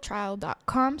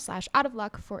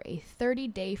audibletrial.com/outofluck for a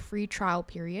 30-day free trial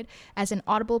period as an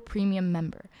Audible Premium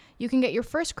member. You can get your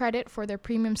first credit for their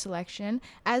premium selection,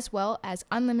 as well as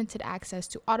unlimited access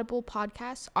to Audible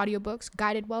podcasts, audiobooks,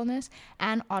 guided wellness,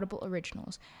 and Audible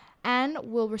originals, and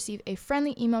will receive a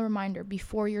friendly email reminder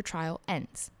before your trial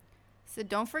ends. So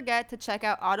don't forget to check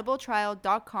out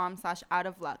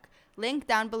audibletrial.com/outofluck. Link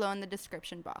down below in the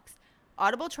description box.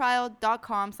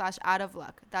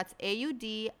 audibletrial.com/outofluck. That's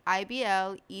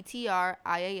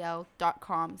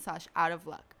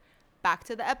audibletrial.com/outofluck. Back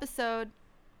to the episode.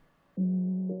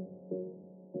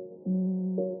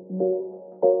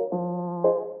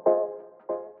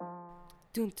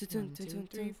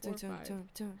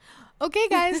 Okay,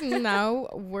 guys, now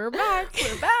we're back.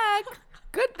 We're back.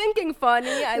 Good thinking,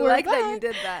 Fonny. I like that you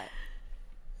did that.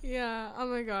 Yeah, oh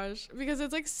my gosh, because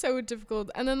it's like so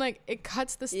difficult, and then like it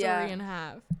cuts the story in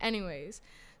half. Anyways,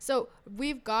 so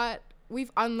we've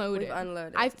unloaded.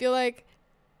 I feel like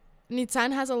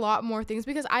Nitsan has a lot more things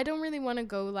because I don't really want to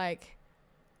go like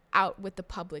out with the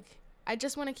public. I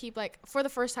just want to keep like, for the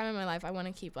first time in my life, I want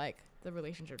to keep like the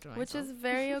relationship to myself. Which is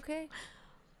very okay.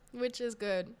 Which is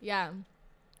good, yeah.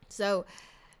 So,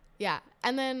 yeah,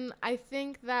 and then I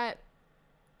think that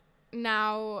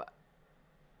now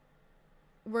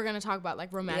we're going to talk about, like,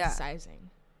 romanticizing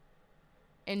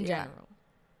in general.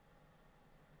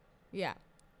 Yeah.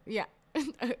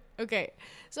 Okay.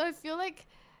 So I feel like,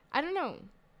 I don't know,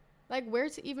 like, where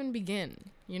to even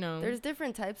begin, you know? There's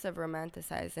different types of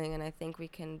romanticizing, and I think we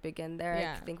can begin there.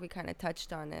 Yeah. I think we kind of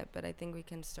touched on it, but I think we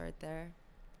can start there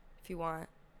if you want.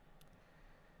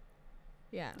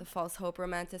 Yeah. The false hope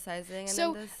romanticizing. And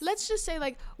so let's just say,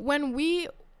 like, when we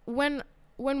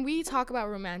talk about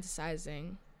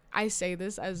romanticizing, I say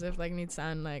this as if like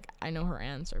Nitsan, like I know her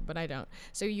answer, but I don't.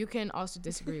 So you can also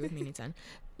disagree with me, Nitsan.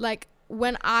 Like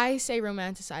when I say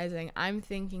romanticizing, I'm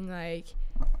thinking like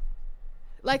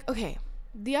okay,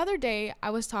 the other day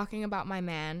I was talking about my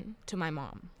man to my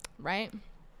mom, right?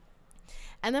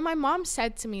 And then my mom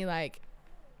said to me like,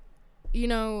 you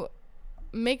know,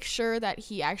 make sure that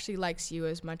he actually likes you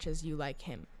as much as you like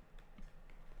him.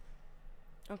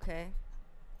 Okay.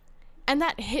 And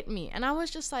that hit me. And I was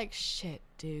just like, shit,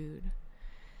 dude.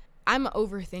 I'm an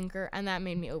overthinker. And that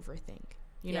made me overthink,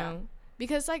 you know?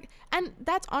 Because, like, and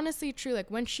that's honestly true.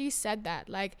 Like, when she said that,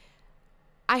 like,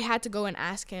 I had to go and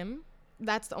ask him.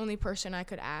 That's the only person I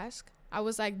could ask. I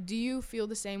was like, do you feel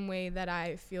the same way that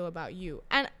I feel about you?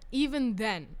 And even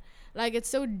then, like, it's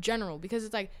so general because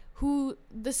it's like,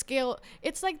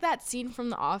 it's like that scene from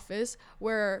The Office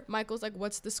where Michael's like,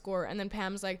 what's the score? And then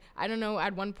Pam's like, I don't know,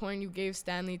 at one point you gave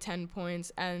Stanley 10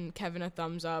 points and Kevin a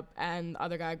thumbs up and the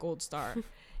other guy a gold star.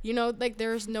 You know, like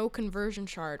there's no conversion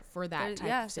chart for that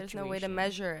type of situation. There's no way to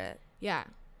measure it. Yeah,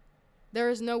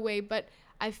 there is no way. But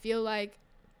I feel like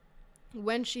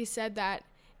when she said that,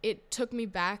 it took me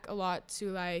back a lot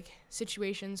to like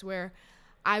situations where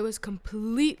I was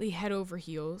completely head over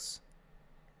heels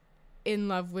in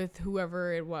love with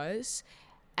whoever it was,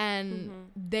 and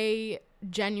they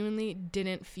genuinely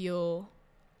didn't feel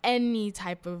any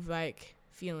type of like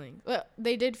feeling. Well,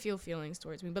 they did feel feelings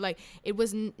towards me, but like it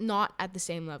was not at the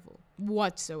same level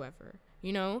whatsoever,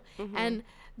 you know? And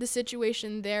the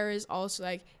situation there is also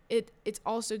like it's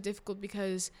also difficult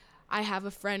because I have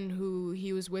a friend who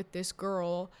he was with this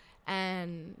girl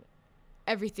and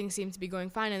everything seemed to be going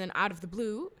fine, and then out of the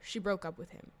blue she broke up with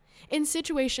him. In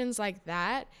situations like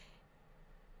that,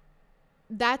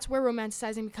 that's where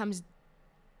romanticizing becomes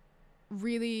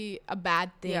really a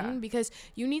bad thing, because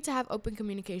you need to have open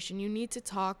communication. You need to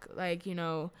talk, like, you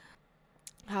know,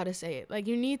 how to say it, like,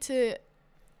 you need to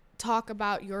talk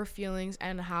about your feelings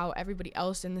and how everybody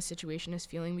else in the situation is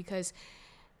feeling, because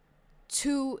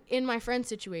in my friend's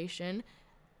situation,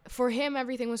 for him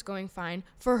everything was going fine.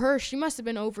 For her, she must have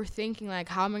been overthinking, like,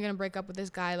 how am I gonna break up with this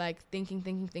guy, like thinking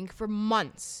for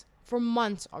months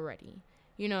already,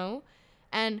 you know.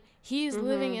 And he's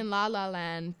living in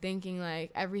La-La-Land thinking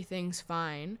like everything's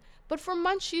fine, but for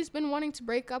months she's been wanting to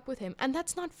break up with him, and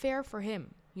that's not fair for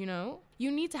him, you know. You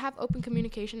need to have open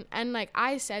communication. And like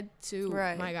I said to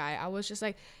my guy, I was just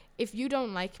like, if you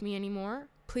don't like me anymore,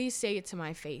 please say it to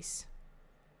my face,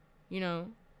 you know.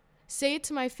 Say it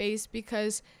to my face,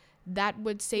 because that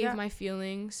would save my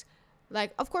feelings.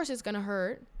 Like, of course it's gonna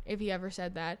hurt if he ever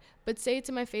said that, but say it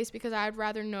to my face, because I'd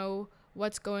rather know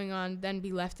what's going on than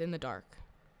be left in the dark.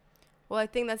 Well, I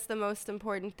think that's the most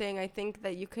important thing. I think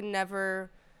that you can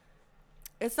never,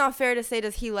 it's not fair to say,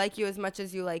 does he like you as much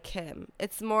as you like him?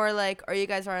 It's more like, are you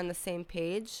guys on the same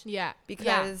page? Yeah.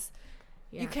 Because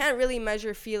you can't really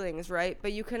measure feelings, right?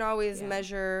 But you can always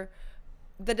measure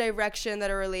the direction that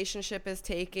a relationship is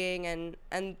taking,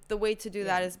 and the way to do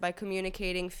that is by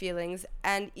communicating feelings.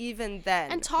 And even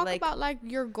then, and talk about like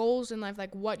your goals in life,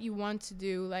 like what you want to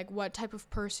do, like what type of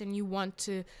person you want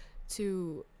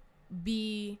to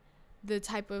be, the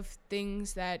type of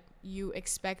things that you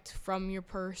expect from your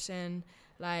person.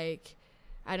 Like,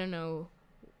 I don't know,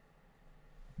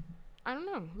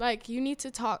 like you need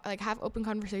to talk, like have open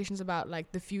conversations about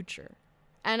like the future.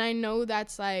 And I know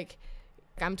that's like,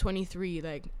 I'm 23,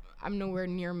 like I'm nowhere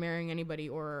near marrying anybody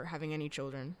or having any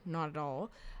children, not at all.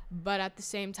 But at the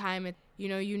same time, you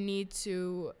know, you need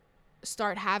to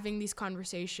start having these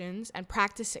conversations and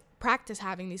practice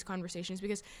having these conversations,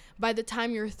 because by the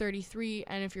time you're 33,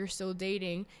 and if you're still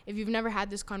dating, if you've never had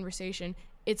this conversation,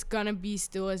 it's gonna be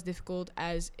still as difficult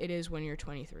as it is when you're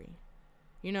 23,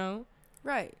 you know.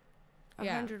 Right.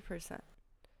 100%.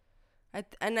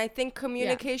 And I think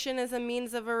communication is a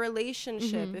means of a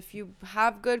relationship. If you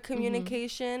have good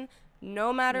communication,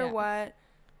 no matter what,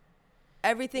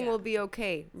 everything will be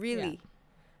okay, really.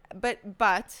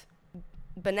 But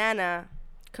Banana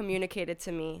communicated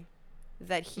to me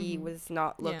that he was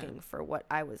not looking for what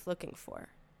I was looking for.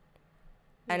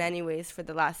 And anyways, for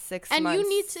the last 6 months. And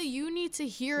you need to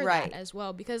hear that as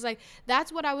well, because like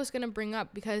that's what I was going to bring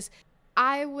up, because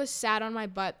I was sat on my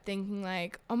butt thinking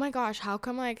like, oh my gosh, how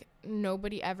come like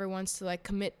nobody ever wants to like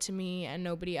commit to me, and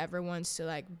nobody ever wants to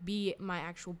like be my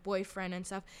actual boyfriend and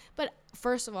stuff. But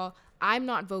first of all, I'm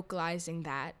not vocalizing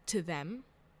that to them.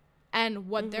 And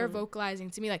what they're vocalizing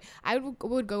to me, like I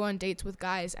would go on dates with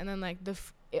guys, and then like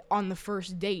on the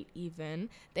first date even,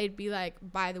 they'd be like,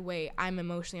 by the way, I'm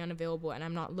emotionally unavailable and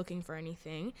I'm not looking for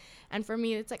anything. And for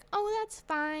me, it's like, oh, that's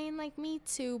fine, like me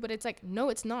too. But it's like, no,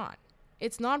 it's not.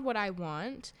 It's not what I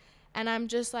want. And I'm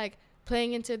just like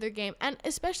playing into their game. And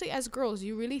especially as girls,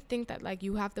 you really think that like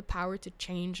you have the power to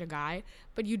change a guy,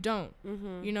 but you don't,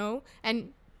 you know?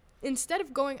 And instead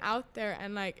of going out there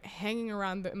and like hanging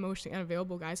around the emotionally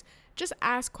unavailable guys, just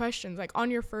ask questions. Like on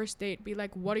your first date, be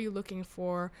like, what are you looking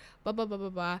for? Blah, blah, blah, blah,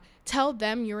 blah. Tell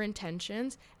them your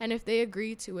intentions. And if they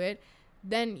agree to it,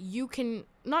 then you can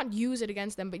not use it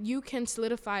against them, but you can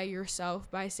solidify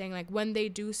yourself by saying like, when they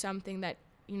do something that,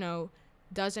 you know,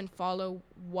 doesn't follow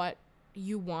what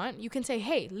you want, you can say,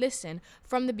 hey, listen,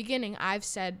 from the beginning, I've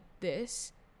said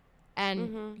this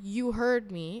and you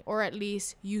heard me, or at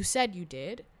least you said you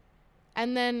did.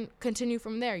 And then continue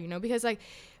from there, you know, because like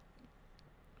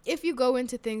if you go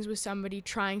into things with somebody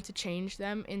trying to change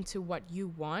them into what you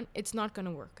want, it's not going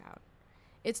to work out.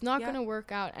 It's not going to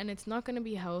work out, and it's not going to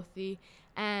be healthy.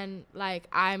 And like,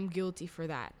 I'm guilty for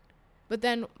that. But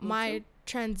then my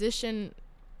transition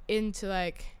into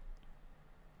like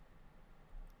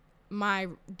my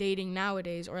dating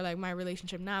nowadays, or like my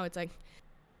relationship now, it's like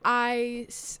I'm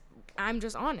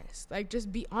just honest. Like,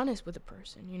 just be honest with the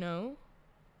person, you know?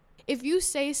 If you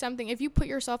say something, if you put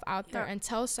yourself out there and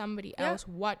tell somebody else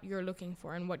what you're looking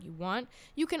for and what you want,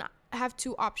 you can have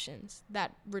two options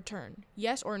that return,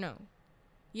 yes or no.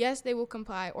 Yes, they will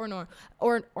comply, or nor,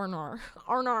 or nor,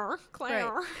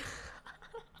 Claire. Right.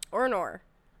 Or nor.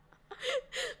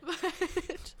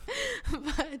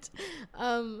 but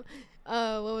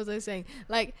what was I saying?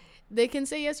 Like, they can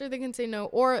say yes or they can say no,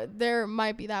 or there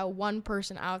might be that one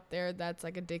person out there that's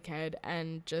like a dickhead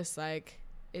and just like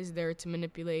is there to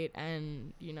manipulate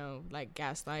and, you know, like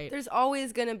gaslight. There's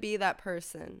always gonna be that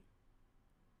person.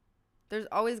 There's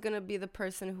always gonna be the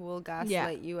person who will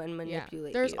gaslight you and manipulate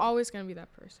you. There's always gonna be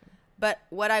that person. But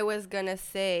what I was gonna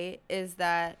say is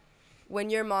that when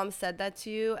your mom said that to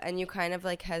you and you kind of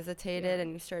like hesitated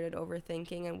and you started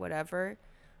overthinking and whatever,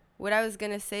 what I was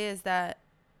going to say is that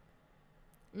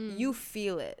you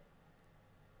feel it.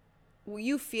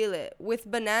 You feel it. With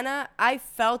Banana, I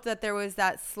felt that there was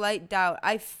that slight doubt.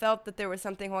 I felt that there was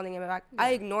something holding him back.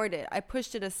 I ignored it. I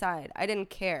pushed it aside. I didn't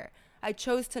care. I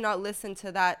chose to not listen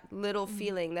to that little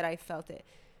feeling that I felt it.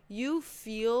 You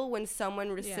feel when someone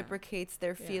reciprocates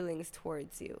their feelings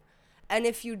towards you. And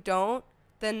if you don't,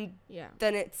 then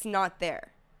it's not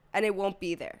there. And it won't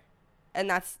be there. And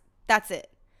that's it.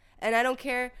 And I don't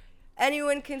care.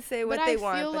 Anyone can say what they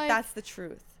want, but like that's the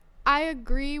truth. I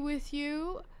agree with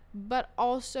you, but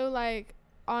also like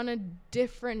on a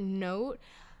different note,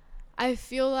 I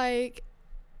feel like,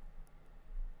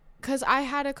 because I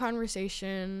had a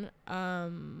conversation,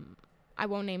 I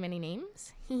won't name any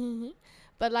names,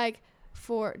 but like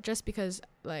just because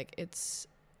like it's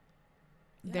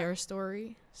their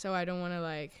story, so I don't want to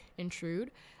like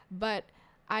intrude, but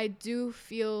I do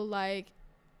feel like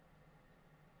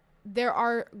there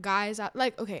are guys out,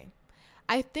 like, okay,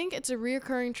 I think it's a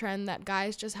reoccurring trend that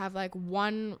guys just have like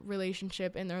one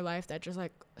relationship in their life that just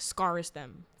like scars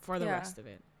them for the rest of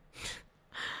it.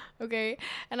 Okay,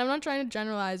 and I'm not trying to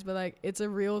generalize, but like it's a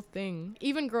real thing.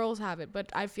 Even girls have it,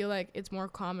 but I feel like it's more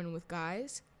common with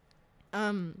guys.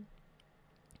 And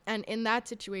in that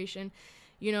situation,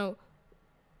 you know,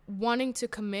 wanting to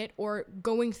commit or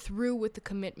going through with the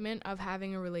commitment of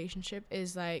having a relationship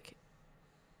is like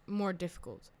more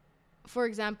difficult. For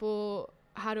example,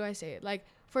 how do I say it? Like,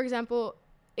 for example,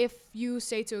 if you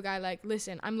say to a guy like,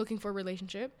 listen, I'm looking for a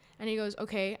relationship, and he goes,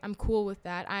 okay, I'm cool with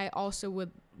that, I also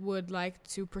would like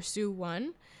to pursue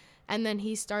one, and then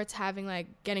he starts having like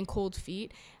getting cold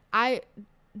feet, I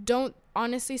don't,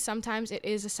 honestly, sometimes it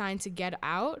is a sign to get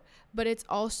out, but it's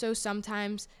also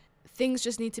sometimes things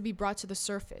just need to be brought to the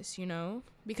surface, you know,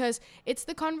 because it's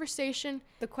the conversation.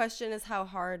 The question is how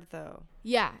hard, though.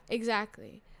 Yeah,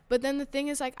 exactly. But then the thing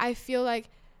is, like, I feel like,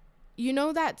 you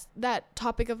know, that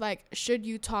topic of like, should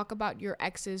you talk about your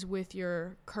exes with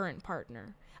your current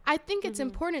partner? I think it's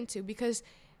important to, because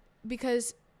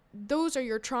those are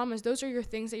your traumas, those are your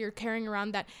things that you're carrying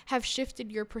around that have shifted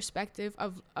your perspective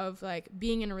of like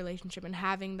being in a relationship and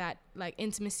having that like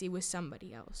intimacy with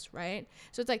somebody else, right?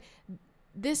 So it's like,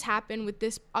 this happened with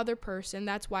this other person,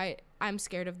 that's why I'm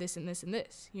scared of this and this and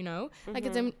this, you know? Like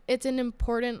it's an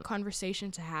important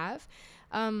conversation to have.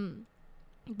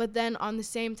 But then on the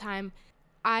same time,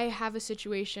 I have a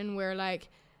situation where like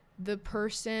the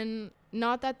person,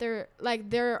 not that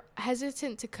they're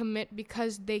hesitant to commit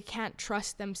because they can't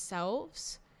trust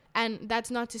themselves. And that's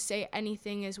not to say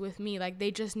anything is with me, like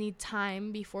they just need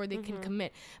time before they can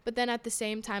commit. But then at the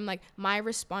same time, like my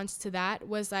response to that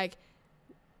was like,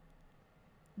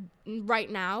 right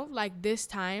now, like this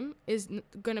time is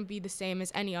gonna be the same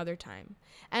as any other time.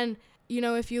 And you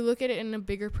know, if you look at it in a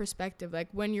bigger perspective, like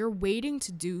when you're waiting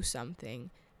to do something,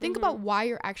 think about why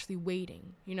you're actually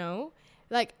waiting, you know?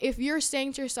 Like if you're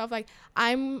saying to yourself like,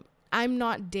 I'm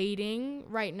not dating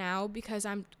right now because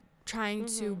I'm trying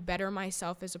to better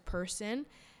myself as a person,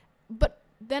 but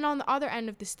then on the other end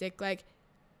of the stick, like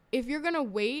if you're gonna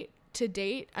wait to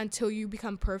date until you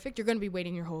become perfect, you're gonna be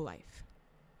waiting your whole life.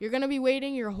 You're gonna be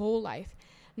waiting your whole life.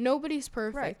 Nobody's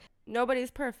perfect. Right.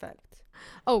 Nobody's perfect.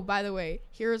 Oh, by the way,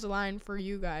 here's a line for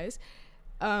you guys.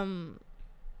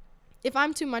 If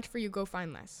I'm too much for you, go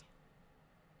find less.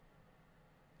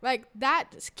 Like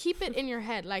that, keep it in your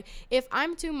head. Like, if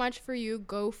I'm too much for you,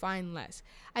 go find less.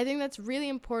 I think that's really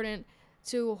important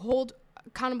to hold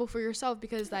accountable for yourself,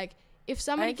 because like if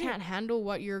somebody can't handle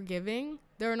what you're giving,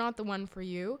 they're not the one for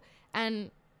you.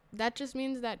 And that just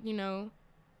means that, you know,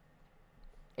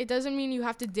 it doesn't mean you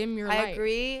have to dim your light. I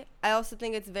agree. I also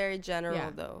think it's very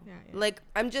general, though. Yeah. Like,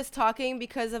 I'm just talking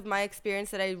because of my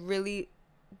experience that I really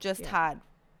just had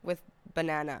with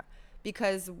Banana.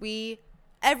 Because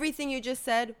everything you just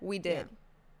said, we did. Yeah.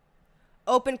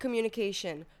 Open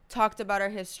communication. Talked about our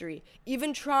history.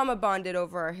 Even trauma bonded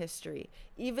over our history.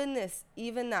 Even this,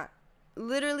 even that.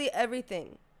 Literally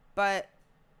everything.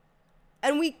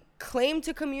 And we claimed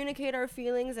to communicate our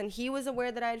feelings, and he was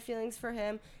aware that I had feelings for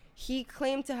him. He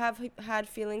claimed to have had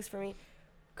feelings for me.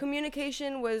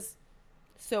 Communication was,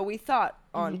 so we thought,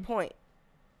 on point.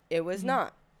 It was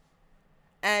not.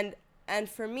 And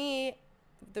for me,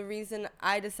 the reason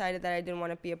I decided that I didn't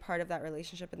want to be a part of that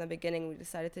relationship in the beginning, we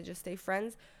decided to just stay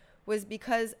friends, was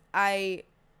because I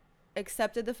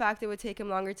accepted the fact it would take him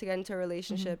longer to get into a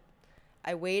relationship.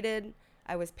 I waited.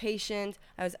 I was patient.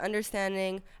 I was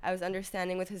understanding. I was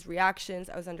understanding with his reactions.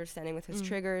 I was understanding with his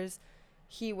triggers.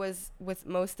 He was with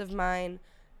most of mine.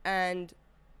 And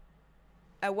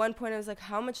at one point I was like,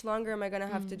 how much longer am I going to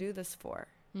have to do this for?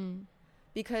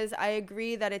 because I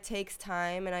agree that it takes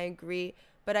time, and I agree,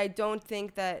 but I don't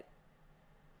think that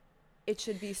it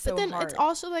should be so hard. But then it's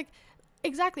also like,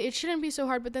 exactly, it shouldn't be so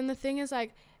hard. But then the thing is,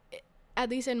 like, at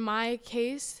least in my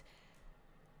case,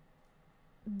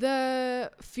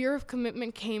 the fear of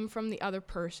commitment came from the other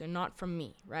person, not from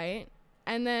me, right?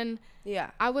 And then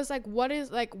I was like, what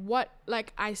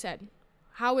I said,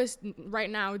 how is right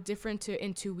now different to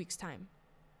in 2 weeks time?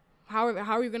 How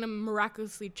are you going to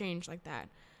miraculously change like that?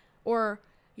 Or,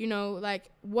 you know, like,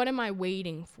 what am I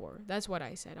waiting for? That's what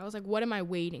I said. I was like, what am I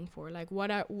waiting for? Like,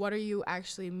 what are you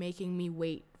actually making me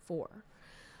wait for?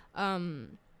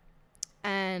 And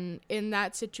in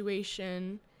that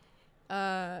situation,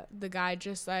 the guy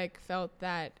just, like, felt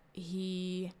that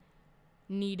he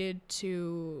needed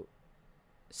to,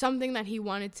 something that he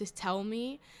wanted to tell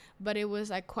me, but it was,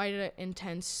 like, quite an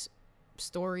intense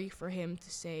story for him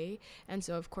to say. And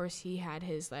so, of course, he had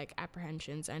his, like,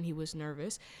 apprehensions, and he was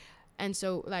nervous. And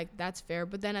so, like, that's fair.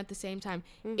 But then at the same time,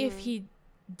 if he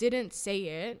didn't say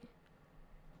it,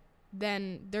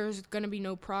 then there's going to be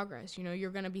no progress. You know,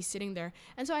 you're going to be sitting there.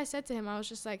 And so I said to him, I was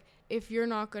just like, if you're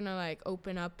not going to, like,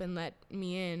 open up and let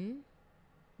me in,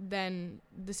 then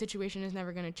the situation is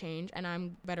never going to change. And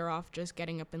I'm better off just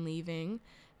getting up and leaving,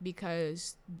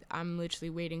 because I'm literally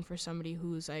waiting for somebody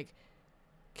who's, like,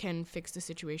 can fix the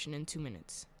situation in 2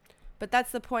 minutes. But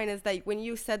that's the point, is that when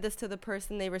you said this to the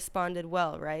person, they responded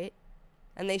well, right?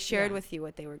 And they shared with you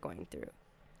what they were going through.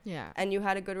 Yeah. And you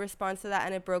had a good response to that,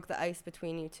 and it broke the ice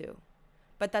between you two.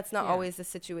 But that's not always the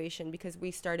situation, because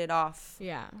we started off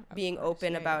being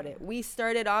open about it. We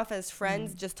started off as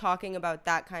friends just talking about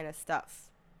that kind of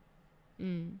stuff.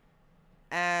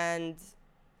 And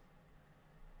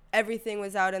everything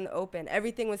was out in the open.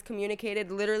 Everything was communicated.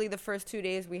 Literally the first 2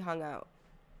 days we hung out.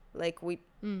 Like,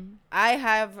 I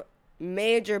have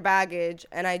major baggage,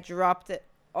 and I dropped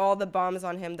all the bombs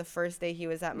on him the first day he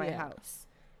was at my house.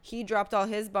 He dropped all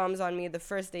his bombs on me the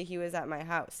first day he was at my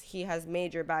house. He has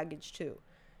major baggage too.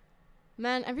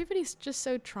 Man, everybody's just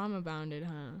so trauma bounded,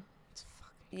 huh? It's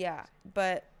fucking yeah,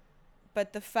 but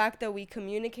the fact that we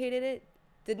communicated it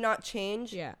did not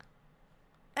change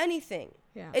anything.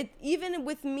 Yeah. It, even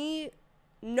with me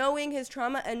knowing his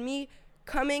trauma and me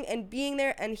coming and being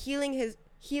there and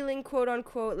healing, quote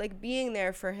unquote, like, being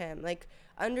there for him, like,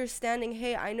 understanding,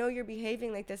 hey, I know you're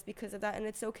behaving like this because of that, and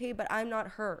it's okay, but I'm not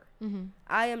her.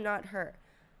 I am not her.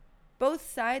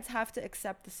 Both sides have to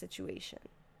accept the situation.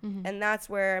 And that's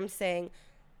where I'm saying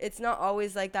it's not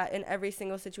always like that in every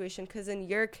single situation, because in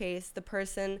your case, the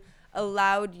person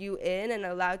allowed you in and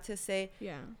allowed to say,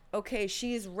 okay,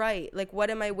 she's right. Like,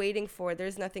 what am I waiting for?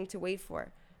 There's nothing to wait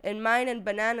for. In mine and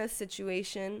Banana's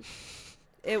situation,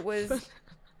 it was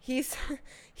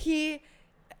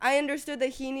I understood that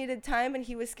he needed time and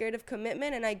he was scared of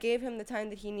commitment, and I gave him the time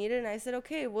that he needed, and I said,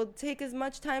 okay, we'll take as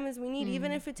much time as we need,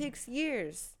 even if it takes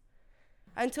years,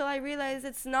 until I realize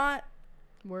it's not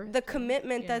worth the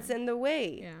commitment that's in the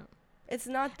way. It's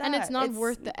not that. And it's not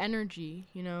worth the energy,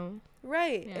 you know?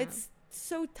 Right. It's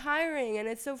so tiring, and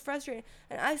it's so frustrating.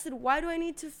 And I said, why do I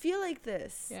need to feel like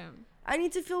this? I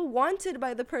need to feel wanted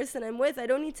by the person I'm with. I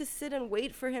don't need to sit and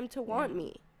wait for him to want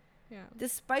me.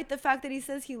 Despite the fact that he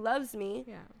says he loves me,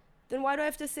 then why do I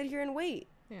have to sit here and wait?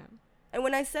 And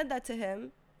when I said that to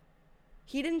him,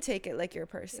 he didn't take it like your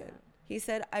person. He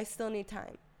said, I still need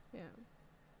time.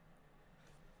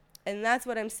 And that's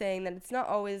what I'm saying, that it's not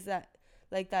always that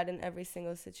like that in every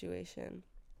single situation.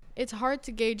 It's hard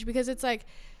to gauge, because it's like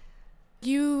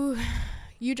you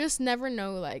just never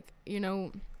know, like, you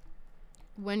know,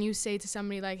 when you say to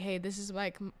somebody, like, hey, this is,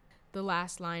 like, the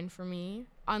last line for me,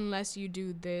 unless you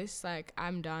do this, like,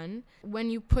 I'm done. When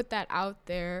you put that out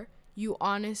there, you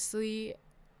honestly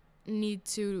need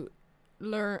to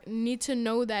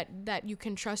know that you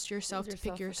can trust yourself to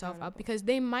pick yourself up, because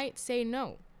they might say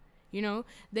no, you know,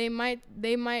 they might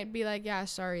be like, yeah,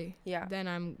 sorry,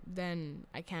 then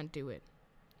I can't do it,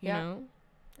 you know.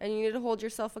 And you need to hold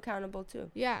yourself accountable too.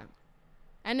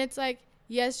 And it's like,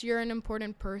 yes, you're an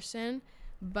important person,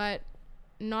 but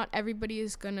not everybody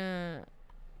is gonna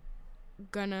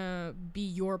be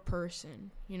your person,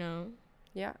 you know.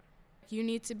 You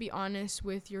need to be honest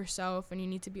with yourself, and you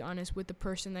need to be honest with the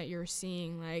person that you're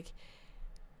seeing, like,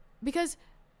 because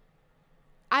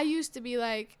I used to be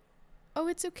like, oh,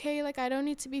 it's okay, like, I don't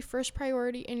need to be first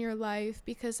priority in your life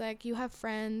because, like, you have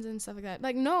friends and stuff like that.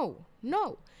 Like, no,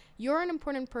 you're an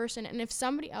important person, and if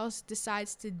somebody else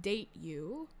decides to date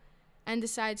you and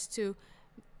decides to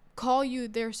call you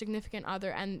their significant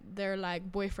other and their, like,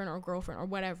 boyfriend or girlfriend or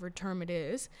whatever term it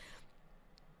is,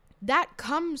 that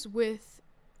comes with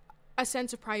a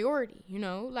sense of priority, you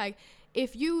know? Like,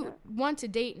 if you want to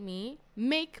date me,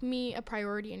 make me a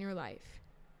priority in your life.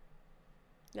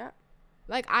 Yeah.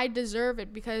 Like, I deserve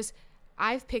it because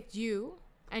I've picked you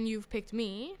and you've picked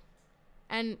me.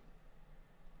 And,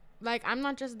 like, I'm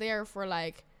not just there for,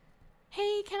 like,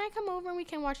 hey, can I come over and we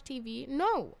can watch TV?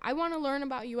 No, I want to learn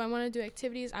about you. I want to do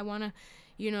activities. I want to,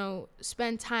 you know,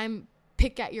 spend time,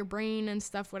 pick at your brain and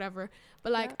stuff, whatever.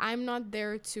 But, like, I'm not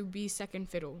there to be second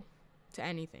fiddle to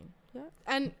anything. Yeah.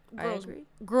 And I agree.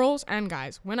 Girls and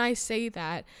guys, when I say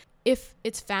that, if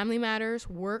it's family matters,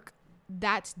 work,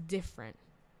 that's different.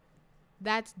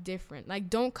 That's different. Like,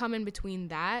 don't come in between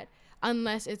that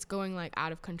unless it's going, like,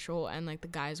 out of control and, like, the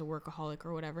guy's a workaholic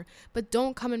or whatever. But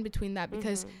don't come in between that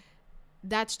because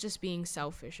that's just being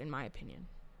selfish, in my opinion.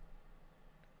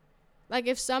 Like,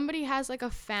 if somebody has, like, a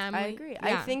family. I agree. Yeah.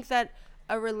 I think that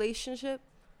a relationship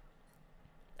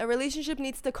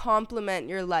needs to complement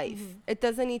your life. It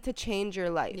doesn't need to change your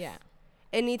life. Yeah.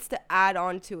 It needs to add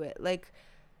on to it. Like,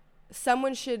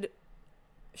 someone should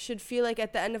feel like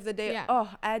at the end of the day,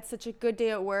 oh, I had such a good day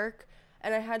at work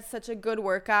and I had such a good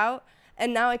workout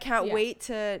and now I can't wait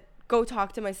to go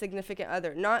talk to my significant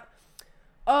other. Not,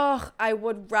 oh, I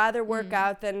would rather work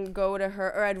out than go to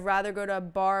her, or I'd rather go to a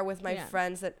bar with my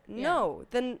friends. No,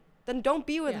 then don't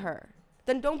be with her.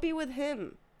 Then don't be with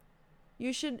him.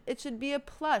 It should be a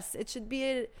plus. It should be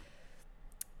an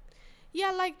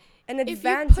advantage. If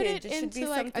you put it should into be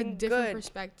like a something different good.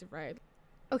 perspective, right?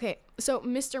 Okay, so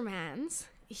Mr. Mans,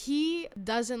 he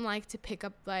doesn't like to pick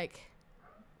up, like,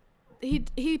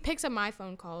 he picks up my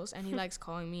phone calls and he likes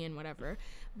calling me and whatever.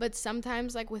 But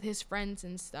sometimes, like, with his friends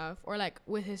and stuff, or like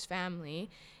with his family,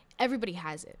 everybody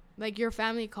has it. Like, your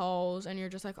family calls and you're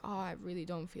just like, oh, I really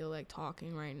don't feel like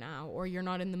talking right now, or you're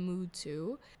not in the mood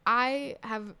to. I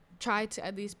have tried to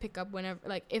at least pick up whenever,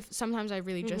 like, if sometimes I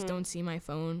really just don't see my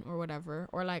phone or whatever,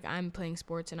 or like I'm playing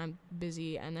sports and I'm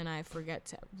busy and then I forget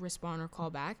to respond or call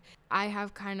back. I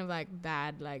have kind of like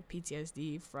bad like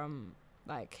PTSD from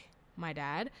like my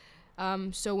dad.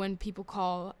 So when people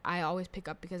call, I always pick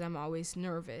up because I'm always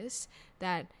nervous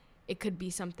that it could be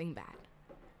something bad,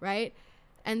 right?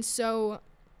 And so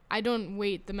I don't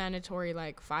wait the mandatory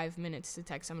like 5 minutes to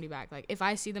text somebody back. Like, if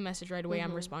I see the message right away,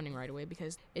 I'm responding right away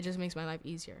because it just makes my life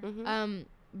easier.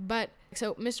 But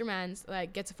so Mr. Mans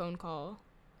like gets a phone call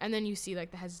and then you see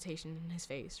like the hesitation in his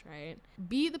face, right?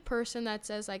 Be the person that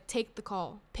says like, take the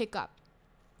call, pick up,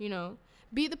 you know,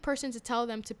 be the person to tell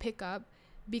them to pick up,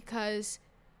 because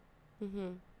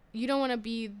you don't want to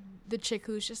be the chick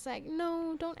who's just like,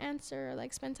 no, don't answer,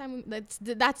 like spend time with,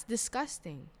 that's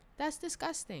disgusting. That's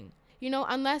disgusting. You know,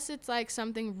 unless it's like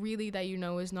something really that you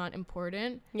know is not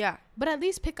important. Yeah. But at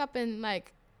least pick up and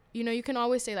like, you know, you can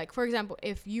always say like, for example,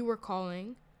 if you were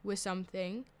calling with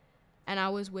something and I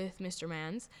was with Mr.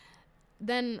 Mans,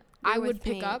 then I would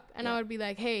pick up and I would be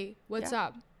like, hey, what's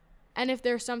up? And if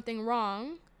there's something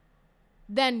wrong,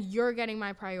 then you're getting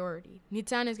my priority.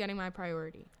 Nitzan is getting my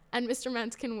priority. And Mr.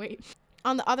 Mans can wait.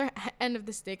 On the other end of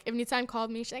the stick, if Nitzan called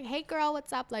me, she's like, hey girl,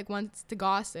 what's up? Like, wants to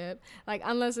gossip. Like,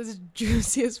 unless it's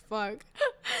juicy as fuck,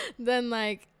 then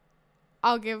like,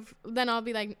 I'll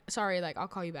be like, sorry, like, I'll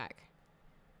call you back.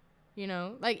 You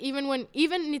know? Like, even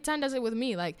Nitzan does it with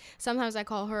me. Like, sometimes I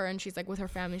call her and she's like with her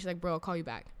family. She's like, bro, I'll call you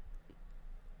back.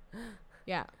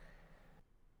 Yeah.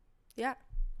 Yeah.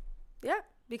 Yeah.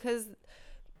 Because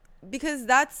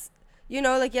that's, you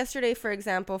know, like yesterday, for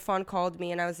example, Fawn called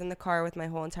me and I was in the car with my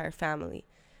whole entire family.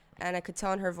 And I could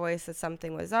tell in her voice that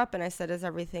something was up. And I said, is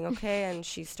everything okay? And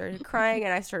she started crying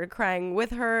and I started crying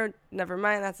with her. Never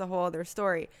mind. That's a whole other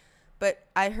story. But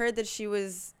I heard that she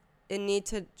was in need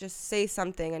to just say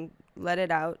something and let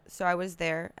it out. So I was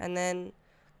there. And then,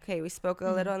 okay, we spoke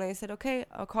a little. And then I said, okay,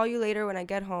 I'll call you later when I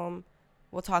get home.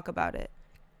 We'll talk about it.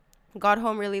 Got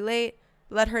home really late.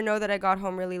 Let her know that I got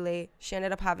home really late. She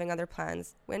ended up having other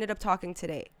plans. We ended up talking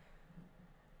today.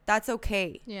 That's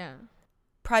okay. Yeah.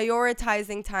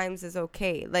 Prioritizing times is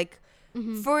okay. Like,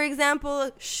 for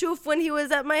example, Shuf, when he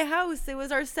was at my house, it was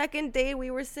our second day.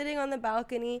 We were sitting on the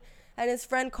balcony and his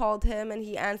friend called him and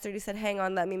he answered. He said, hang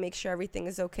on, let me make sure everything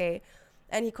is okay.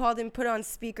 And he called him, put it on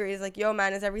speaker. He's like, yo,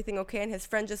 man, is everything okay? And his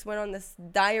friend just went on this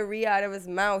diarrhea out of his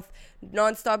mouth,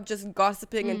 nonstop just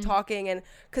gossiping and talking. And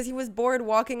because he was bored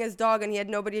walking his dog and he had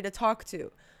nobody to talk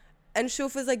to. And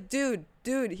Shuf was like, dude.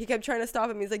 He kept trying to stop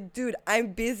him. He's like, dude,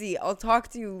 I'm busy. I'll talk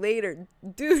to you later.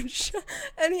 Dude.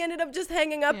 And he ended up just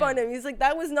hanging up on him. He's like,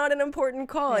 that was not an important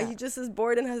call. Yeah. He just is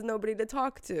bored and has nobody to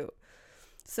talk to.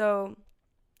 So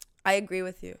I agree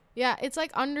with you. Yeah, it's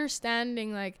like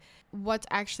understanding, like, what's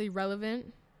actually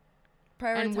relevant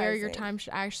and where your time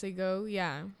should actually go.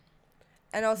 Yeah.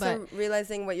 And also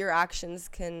realizing what your actions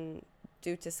can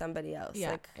do to somebody else.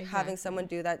 Yeah, like having someone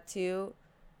do that to you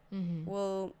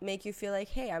will make you feel like,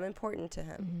 hey, I'm important to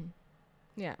him.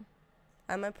 Yeah.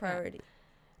 I'm a priority.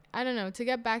 I don't know. To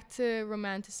get back to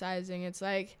romanticizing, it's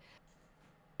like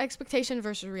expectation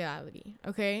versus reality.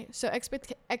 Okay, so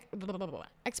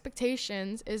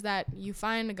expectations is that you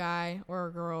find a guy or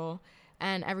a girl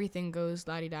and everything goes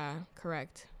la-di-da,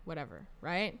 correct, whatever,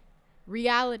 right?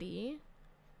 Reality,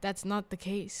 that's not the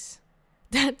case.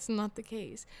 That's not the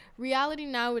case. Reality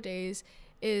nowadays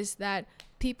is that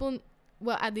people,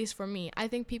 well, at least for me, I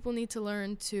think people need to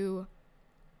learn to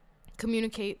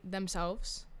communicate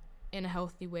themselves in a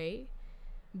healthy way,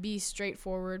 be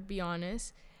straightforward, be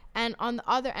honest. And on the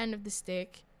other end of the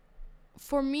stick,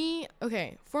 for me,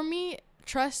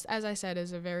 trust, as I said,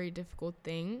 is a very difficult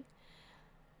thing.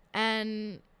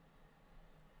 And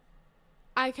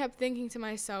I kept thinking to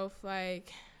myself,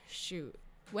 like, shoot,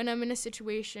 when I'm in a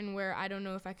situation where I don't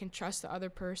know if I can trust the other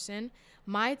person,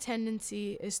 my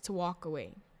tendency is to walk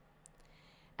away.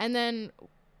 And then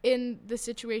in the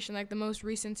situation, like the most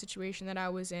recent situation that I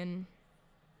was in,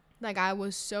 like I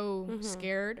was so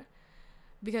scared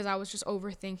because I was just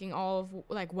overthinking all of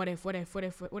like, what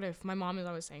if? My mom is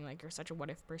always saying like, you're such a what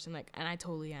if person, like, and I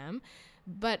totally am.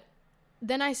 But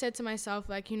then I said to myself,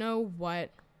 like, you know what?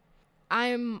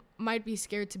 I might be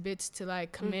scared to bits to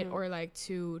like commit or like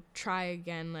to try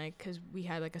again, like, cause we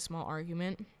had like a small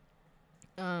argument,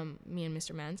 me and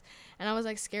Mr. Mans, and I was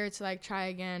like scared to like try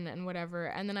again and whatever.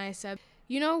 And then I said,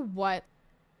 you know what?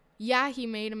 Yeah, he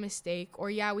made a mistake,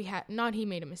 or yeah, we had an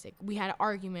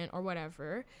argument or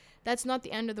whatever. That's not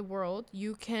the end of the world.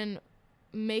 You can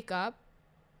make up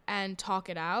and talk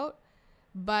it out,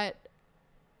 but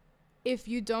if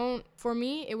you don't, for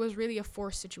me, it was really a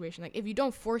forced situation. Like, if you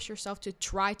don't force yourself to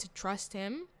try to trust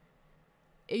him,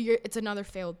 it's another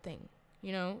failed thing,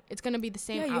 you know? It's going to be the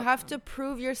same outcome. You have to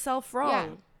prove yourself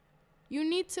wrong. Yeah. You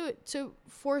need to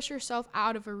force yourself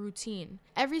out of a routine.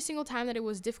 Every single time that it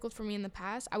was difficult for me in the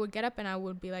past, I would get up and I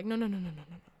would be like, no.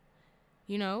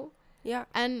 You know? Yeah.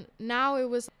 And now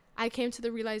I came to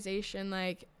the realization,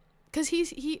 like, because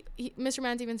he Mr.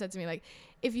 Mans even said to me, like,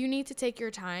 if you need to take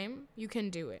your time, you can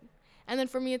do it. And then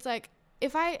for me, it's like,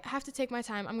 if I have to take my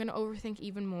time, I'm going to overthink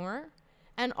even more.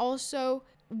 And also,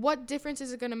 what difference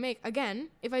is it going to make? Again,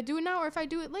 if I do it now or if I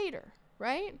do it later,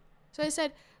 right? So I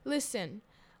said, listen,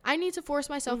 I need to force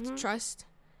myself to trust,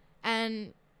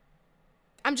 and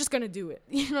I'm just going to do it.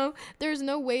 You know, there's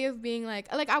no way of being like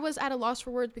I was at a loss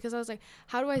for words because I was like,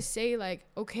 how do I say like,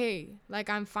 okay, like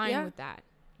I'm fine with that,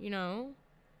 you know?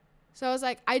 So I was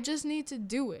like, I just need to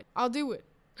do it. I'll do it.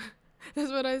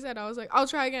 That's what I said. I was like, I'll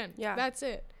try again. Yeah. That's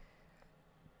it.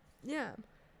 Yeah.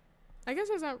 I guess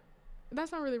that's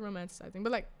not really romanticizing,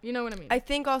 but like, you know what I mean? I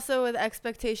think also with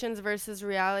expectations versus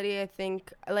reality, I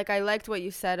think, like, I liked what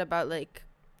you said about like,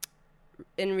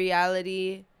 in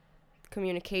reality,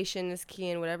 communication is key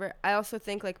and whatever. I also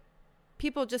think like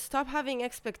people just stop having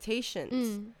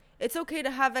expectations. It's okay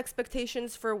to have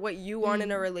expectations for what you want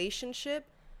in a relationship.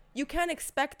 You can't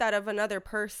expect that of another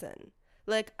person.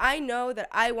 Like, I know that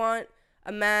I want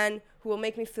a man who will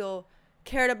make me feel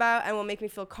cared about and will make me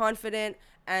feel confident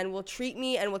and will treat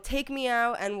me and will take me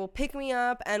out and will pick me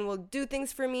up and will do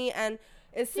things for me and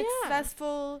is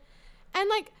successful. And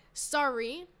like,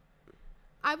 sorry,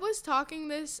 I was talking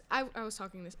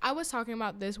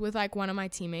about this with like one of my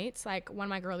teammates, like one of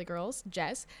my girly girls,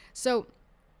 Jess. So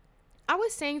I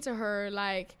was saying to her,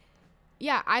 like,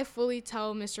 yeah, I fully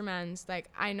tell Mr. Mans, like,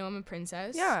 I know I'm a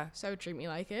princess. Yeah. So treat me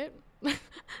like it.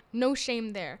 No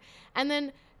shame there. And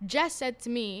then Jess said to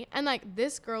me, and like,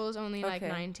 this girl is only like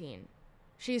 19.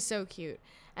 She's so cute.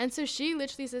 And so she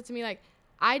literally said to me, like,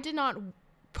 I did not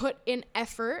put in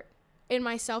effort in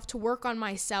myself to work on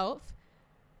myself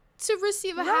to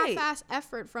receive a half-ass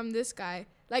effort from this guy.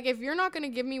 Like, if you're not going to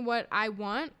give me what I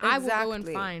want, I will go and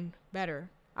find better.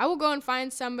 I will go and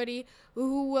find somebody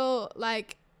who will,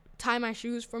 like, tie my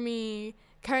shoes for me,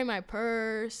 carry my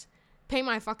purse, paint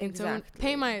my fucking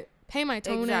paint my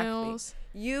toenails.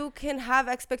 You can have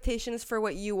expectations for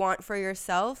what you want for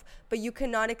yourself, but you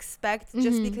cannot expect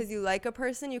just because you like a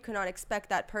person, you cannot expect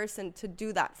that person to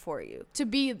do that for you. To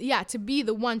be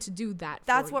the one to do that.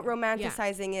 That's what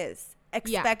romanticizing is.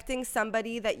 Expecting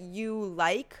somebody that you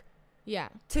like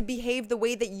to behave the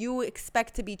way that you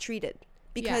expect to be treated.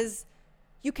 Because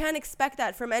you can't expect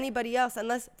that from anybody else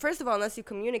unless you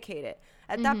communicate it.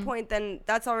 At that point, then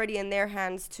that's already in their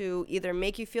hands to either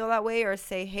make you feel that way or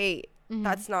say, hey,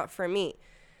 that's not for me.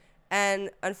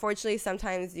 And unfortunately,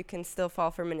 sometimes you can still fall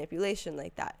for manipulation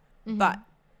like that. But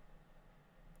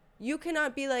you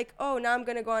cannot be like, oh, now I'm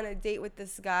going to go on a date with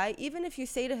this guy. Even if you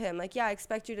say to him, like, yeah, I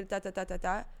expect you to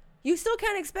da-da-da-da-da. You still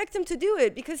can't expect him to do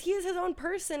it because he is his own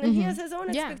person and he has his own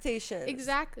expectations.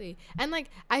 Exactly. And,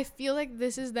 like, I feel like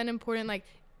this is then important, like,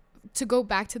 to go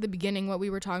back to the beginning, what we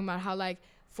were talking about, how like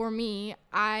for me,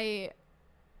 I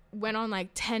went on like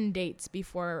 10 dates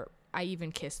before I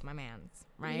even kissed my mans,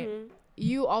 right? Mm-hmm.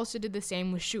 You also did the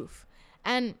same with Shuf.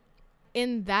 And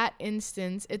in that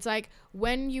instance, it's like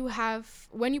when you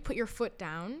put your foot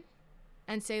down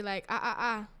and say like,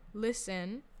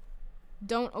 listen,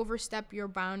 don't overstep your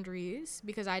boundaries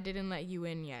because I didn't let you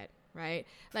in yet, right?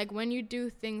 Like when you do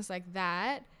things like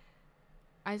that,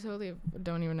 I totally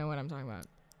don't even know what I'm talking about.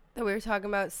 We were talking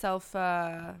about self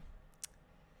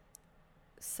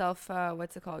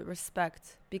what's it called?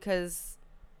 Respect. Because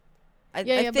I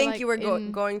think like you were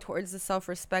going towards the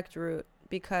self-respect route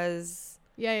because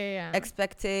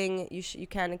expecting you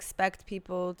can't expect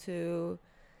people to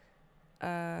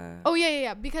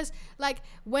because like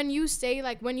when you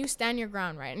stand your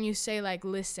ground, right, and you say like,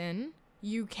 listen,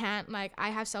 you can't, like, I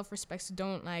have self-respect, so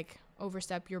don't like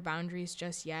overstep your boundaries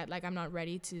just yet, like I'm not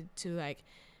ready to like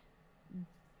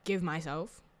give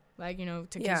myself, like, you know,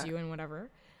 to kiss you and whatever.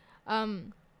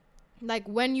 Like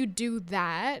when you do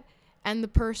that and the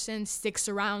person sticks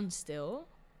around still,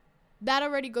 that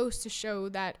already goes to show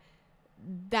that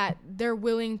they're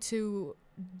willing to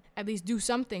at least do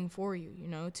something for you, you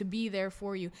know, to be there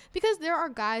for you. Because there are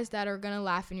guys that are gonna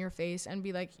laugh in your face and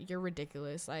be like, you're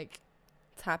ridiculous. Like,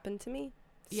 it's happened to me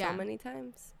so many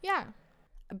times. Yeah.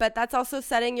 But that's also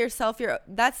setting yourself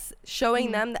that's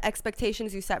showing them the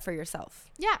expectations you set for yourself.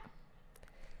 Yeah.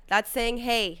 That's saying,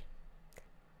 hey,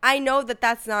 I know that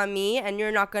that's not me and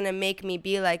you're not going to make me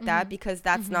be like that because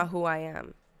that's not who I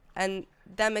am. And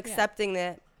them accepting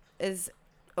it is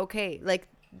okay. Like,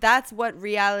 that's what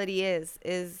reality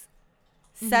is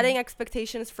setting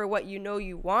expectations for what you know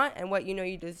you want and what you know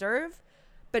you deserve,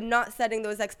 but not setting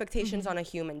those expectations on a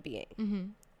human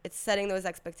being. It's setting those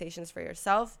expectations for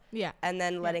yourself and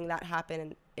then letting that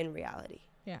happen in reality.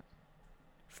 Yeah.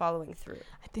 Following through.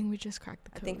 I think we just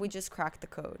cracked the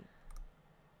code.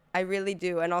 I really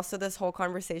do. And also this whole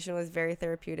conversation was very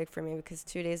therapeutic for me because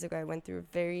 2 days ago I went through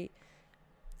a very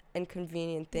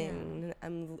inconvenient thing. Yeah.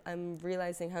 I'm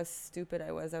realizing how stupid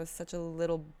I was. I was such a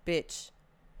little bitch.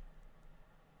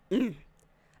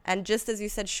 And just as you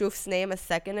said Shuf's name a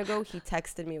second ago, he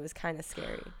texted me. It was kind of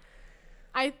scary.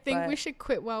 I think we should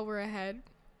quit while we're ahead.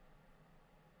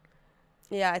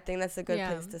 Yeah, I think that's a good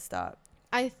place to stop.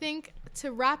 I think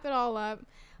to wrap it all up,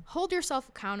 hold yourself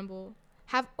accountable.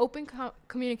 Have open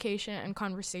communication and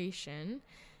conversation,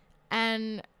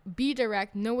 and be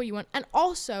direct, know what you want. And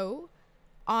also,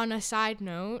 on a side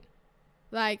note,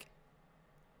 like,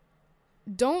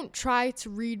 don't try to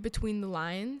read between the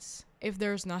lines if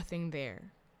there's nothing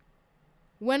there.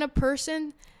 When a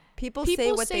person... People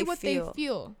say what they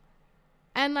feel.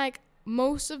 And, like,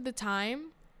 most of the time,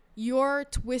 you're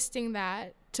twisting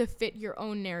that to fit your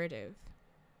own narrative.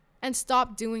 And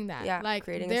stop doing that. Yeah, like,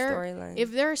 creating a storyline.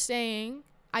 If they're saying,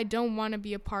 I don't want to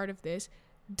be a part of this,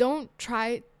 don't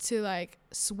try to, like,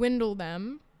 swindle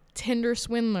them. Tinder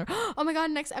swindler. Oh, my God.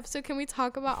 Next episode, can we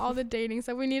talk about all the dating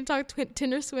stuff? We need to talk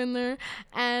Tinder swindler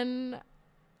and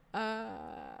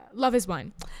Love is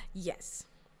Blind. Yes.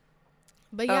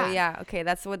 But, yeah. Oh, yeah. Okay,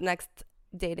 that's what next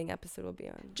dating episode will be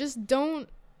on. Just don't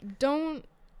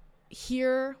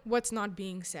hear what's not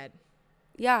being said.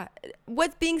 Yeah.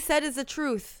 What's being said is the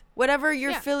truth. Whatever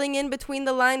you're filling in between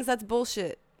the lines, that's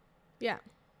bullshit. Yeah.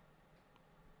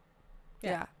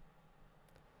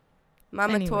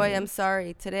 Mama Toy, I'm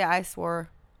sorry. Today I swore.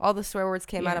 All the swear words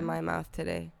came out of my mouth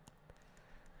today.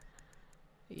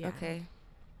 Yeah. Okay.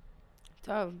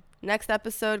 So, next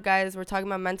episode, guys, we're talking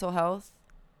about mental health.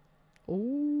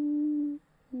 Ooh.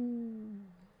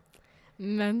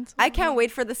 I can't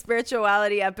wait for the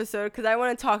spirituality episode because I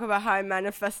want to talk about how I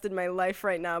manifested my life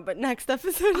right now. But next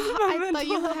episode is about mental thought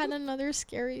you had another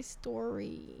scary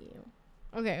story.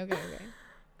 Okay.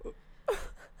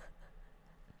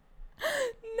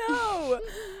 No.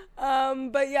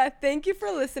 But yeah, thank you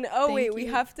for listening. Oh, wait, we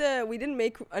didn't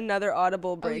make another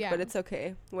audible break, but it's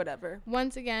okay. Whatever.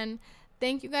 Once again,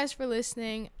 thank you guys for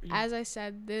listening. As I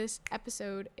said, this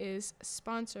episode is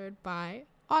sponsored by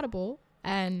Audible.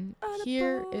 And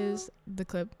here is the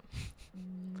clip.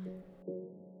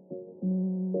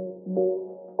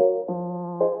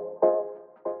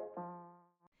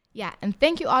 Yeah, and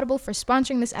thank you, Audible, for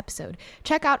sponsoring this episode.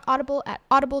 Check out Audible at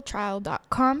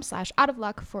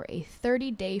audibletrial.com/outofluck for a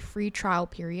 30-day free trial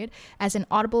period as an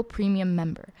Audible Premium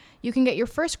member. You can get your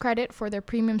first credit for their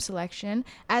premium selection,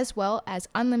 as well as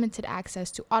unlimited access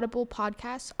to Audible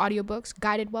podcasts, audiobooks,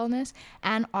 guided wellness,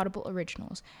 and Audible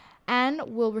originals. And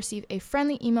will receive a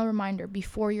friendly email reminder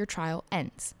before your trial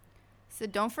ends. So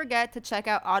don't forget to check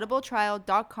out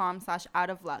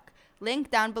audibletrial.com/outofluck. Link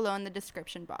down below in the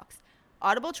description box.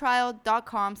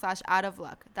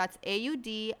 audibletrial.com/outofluck. That's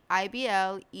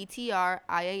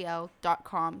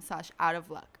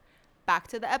audibletrial.com/outofluck. Back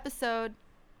to the episode.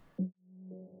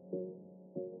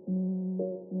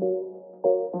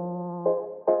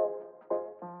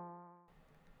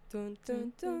 Dun,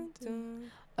 dun, dun,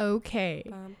 dun. Okay.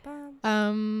 Bum, bum.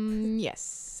 Yes.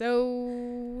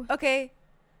 So. Okay.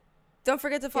 Don't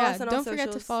forget to follow us on all socials. Don't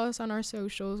forget to follow us on our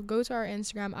socials. Go to our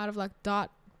Instagram,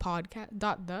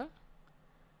 outofluck.podcast.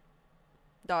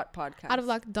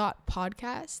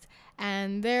 outofluck.podcast,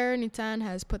 and there Nitan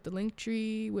has put the link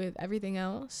tree with everything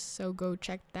else, so go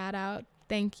check that out.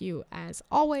 Thank you as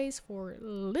always for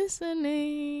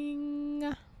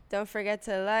listening. Don't forget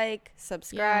to like,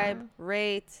 subscribe,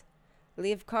 rate,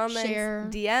 leave comments, share,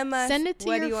 DM us, send it to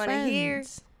what your do you want to hear.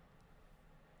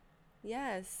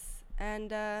 Yes, and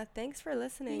thanks for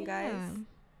listening, guys.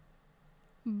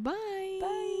 Bye.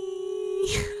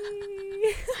 Bye.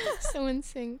 So in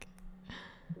sync.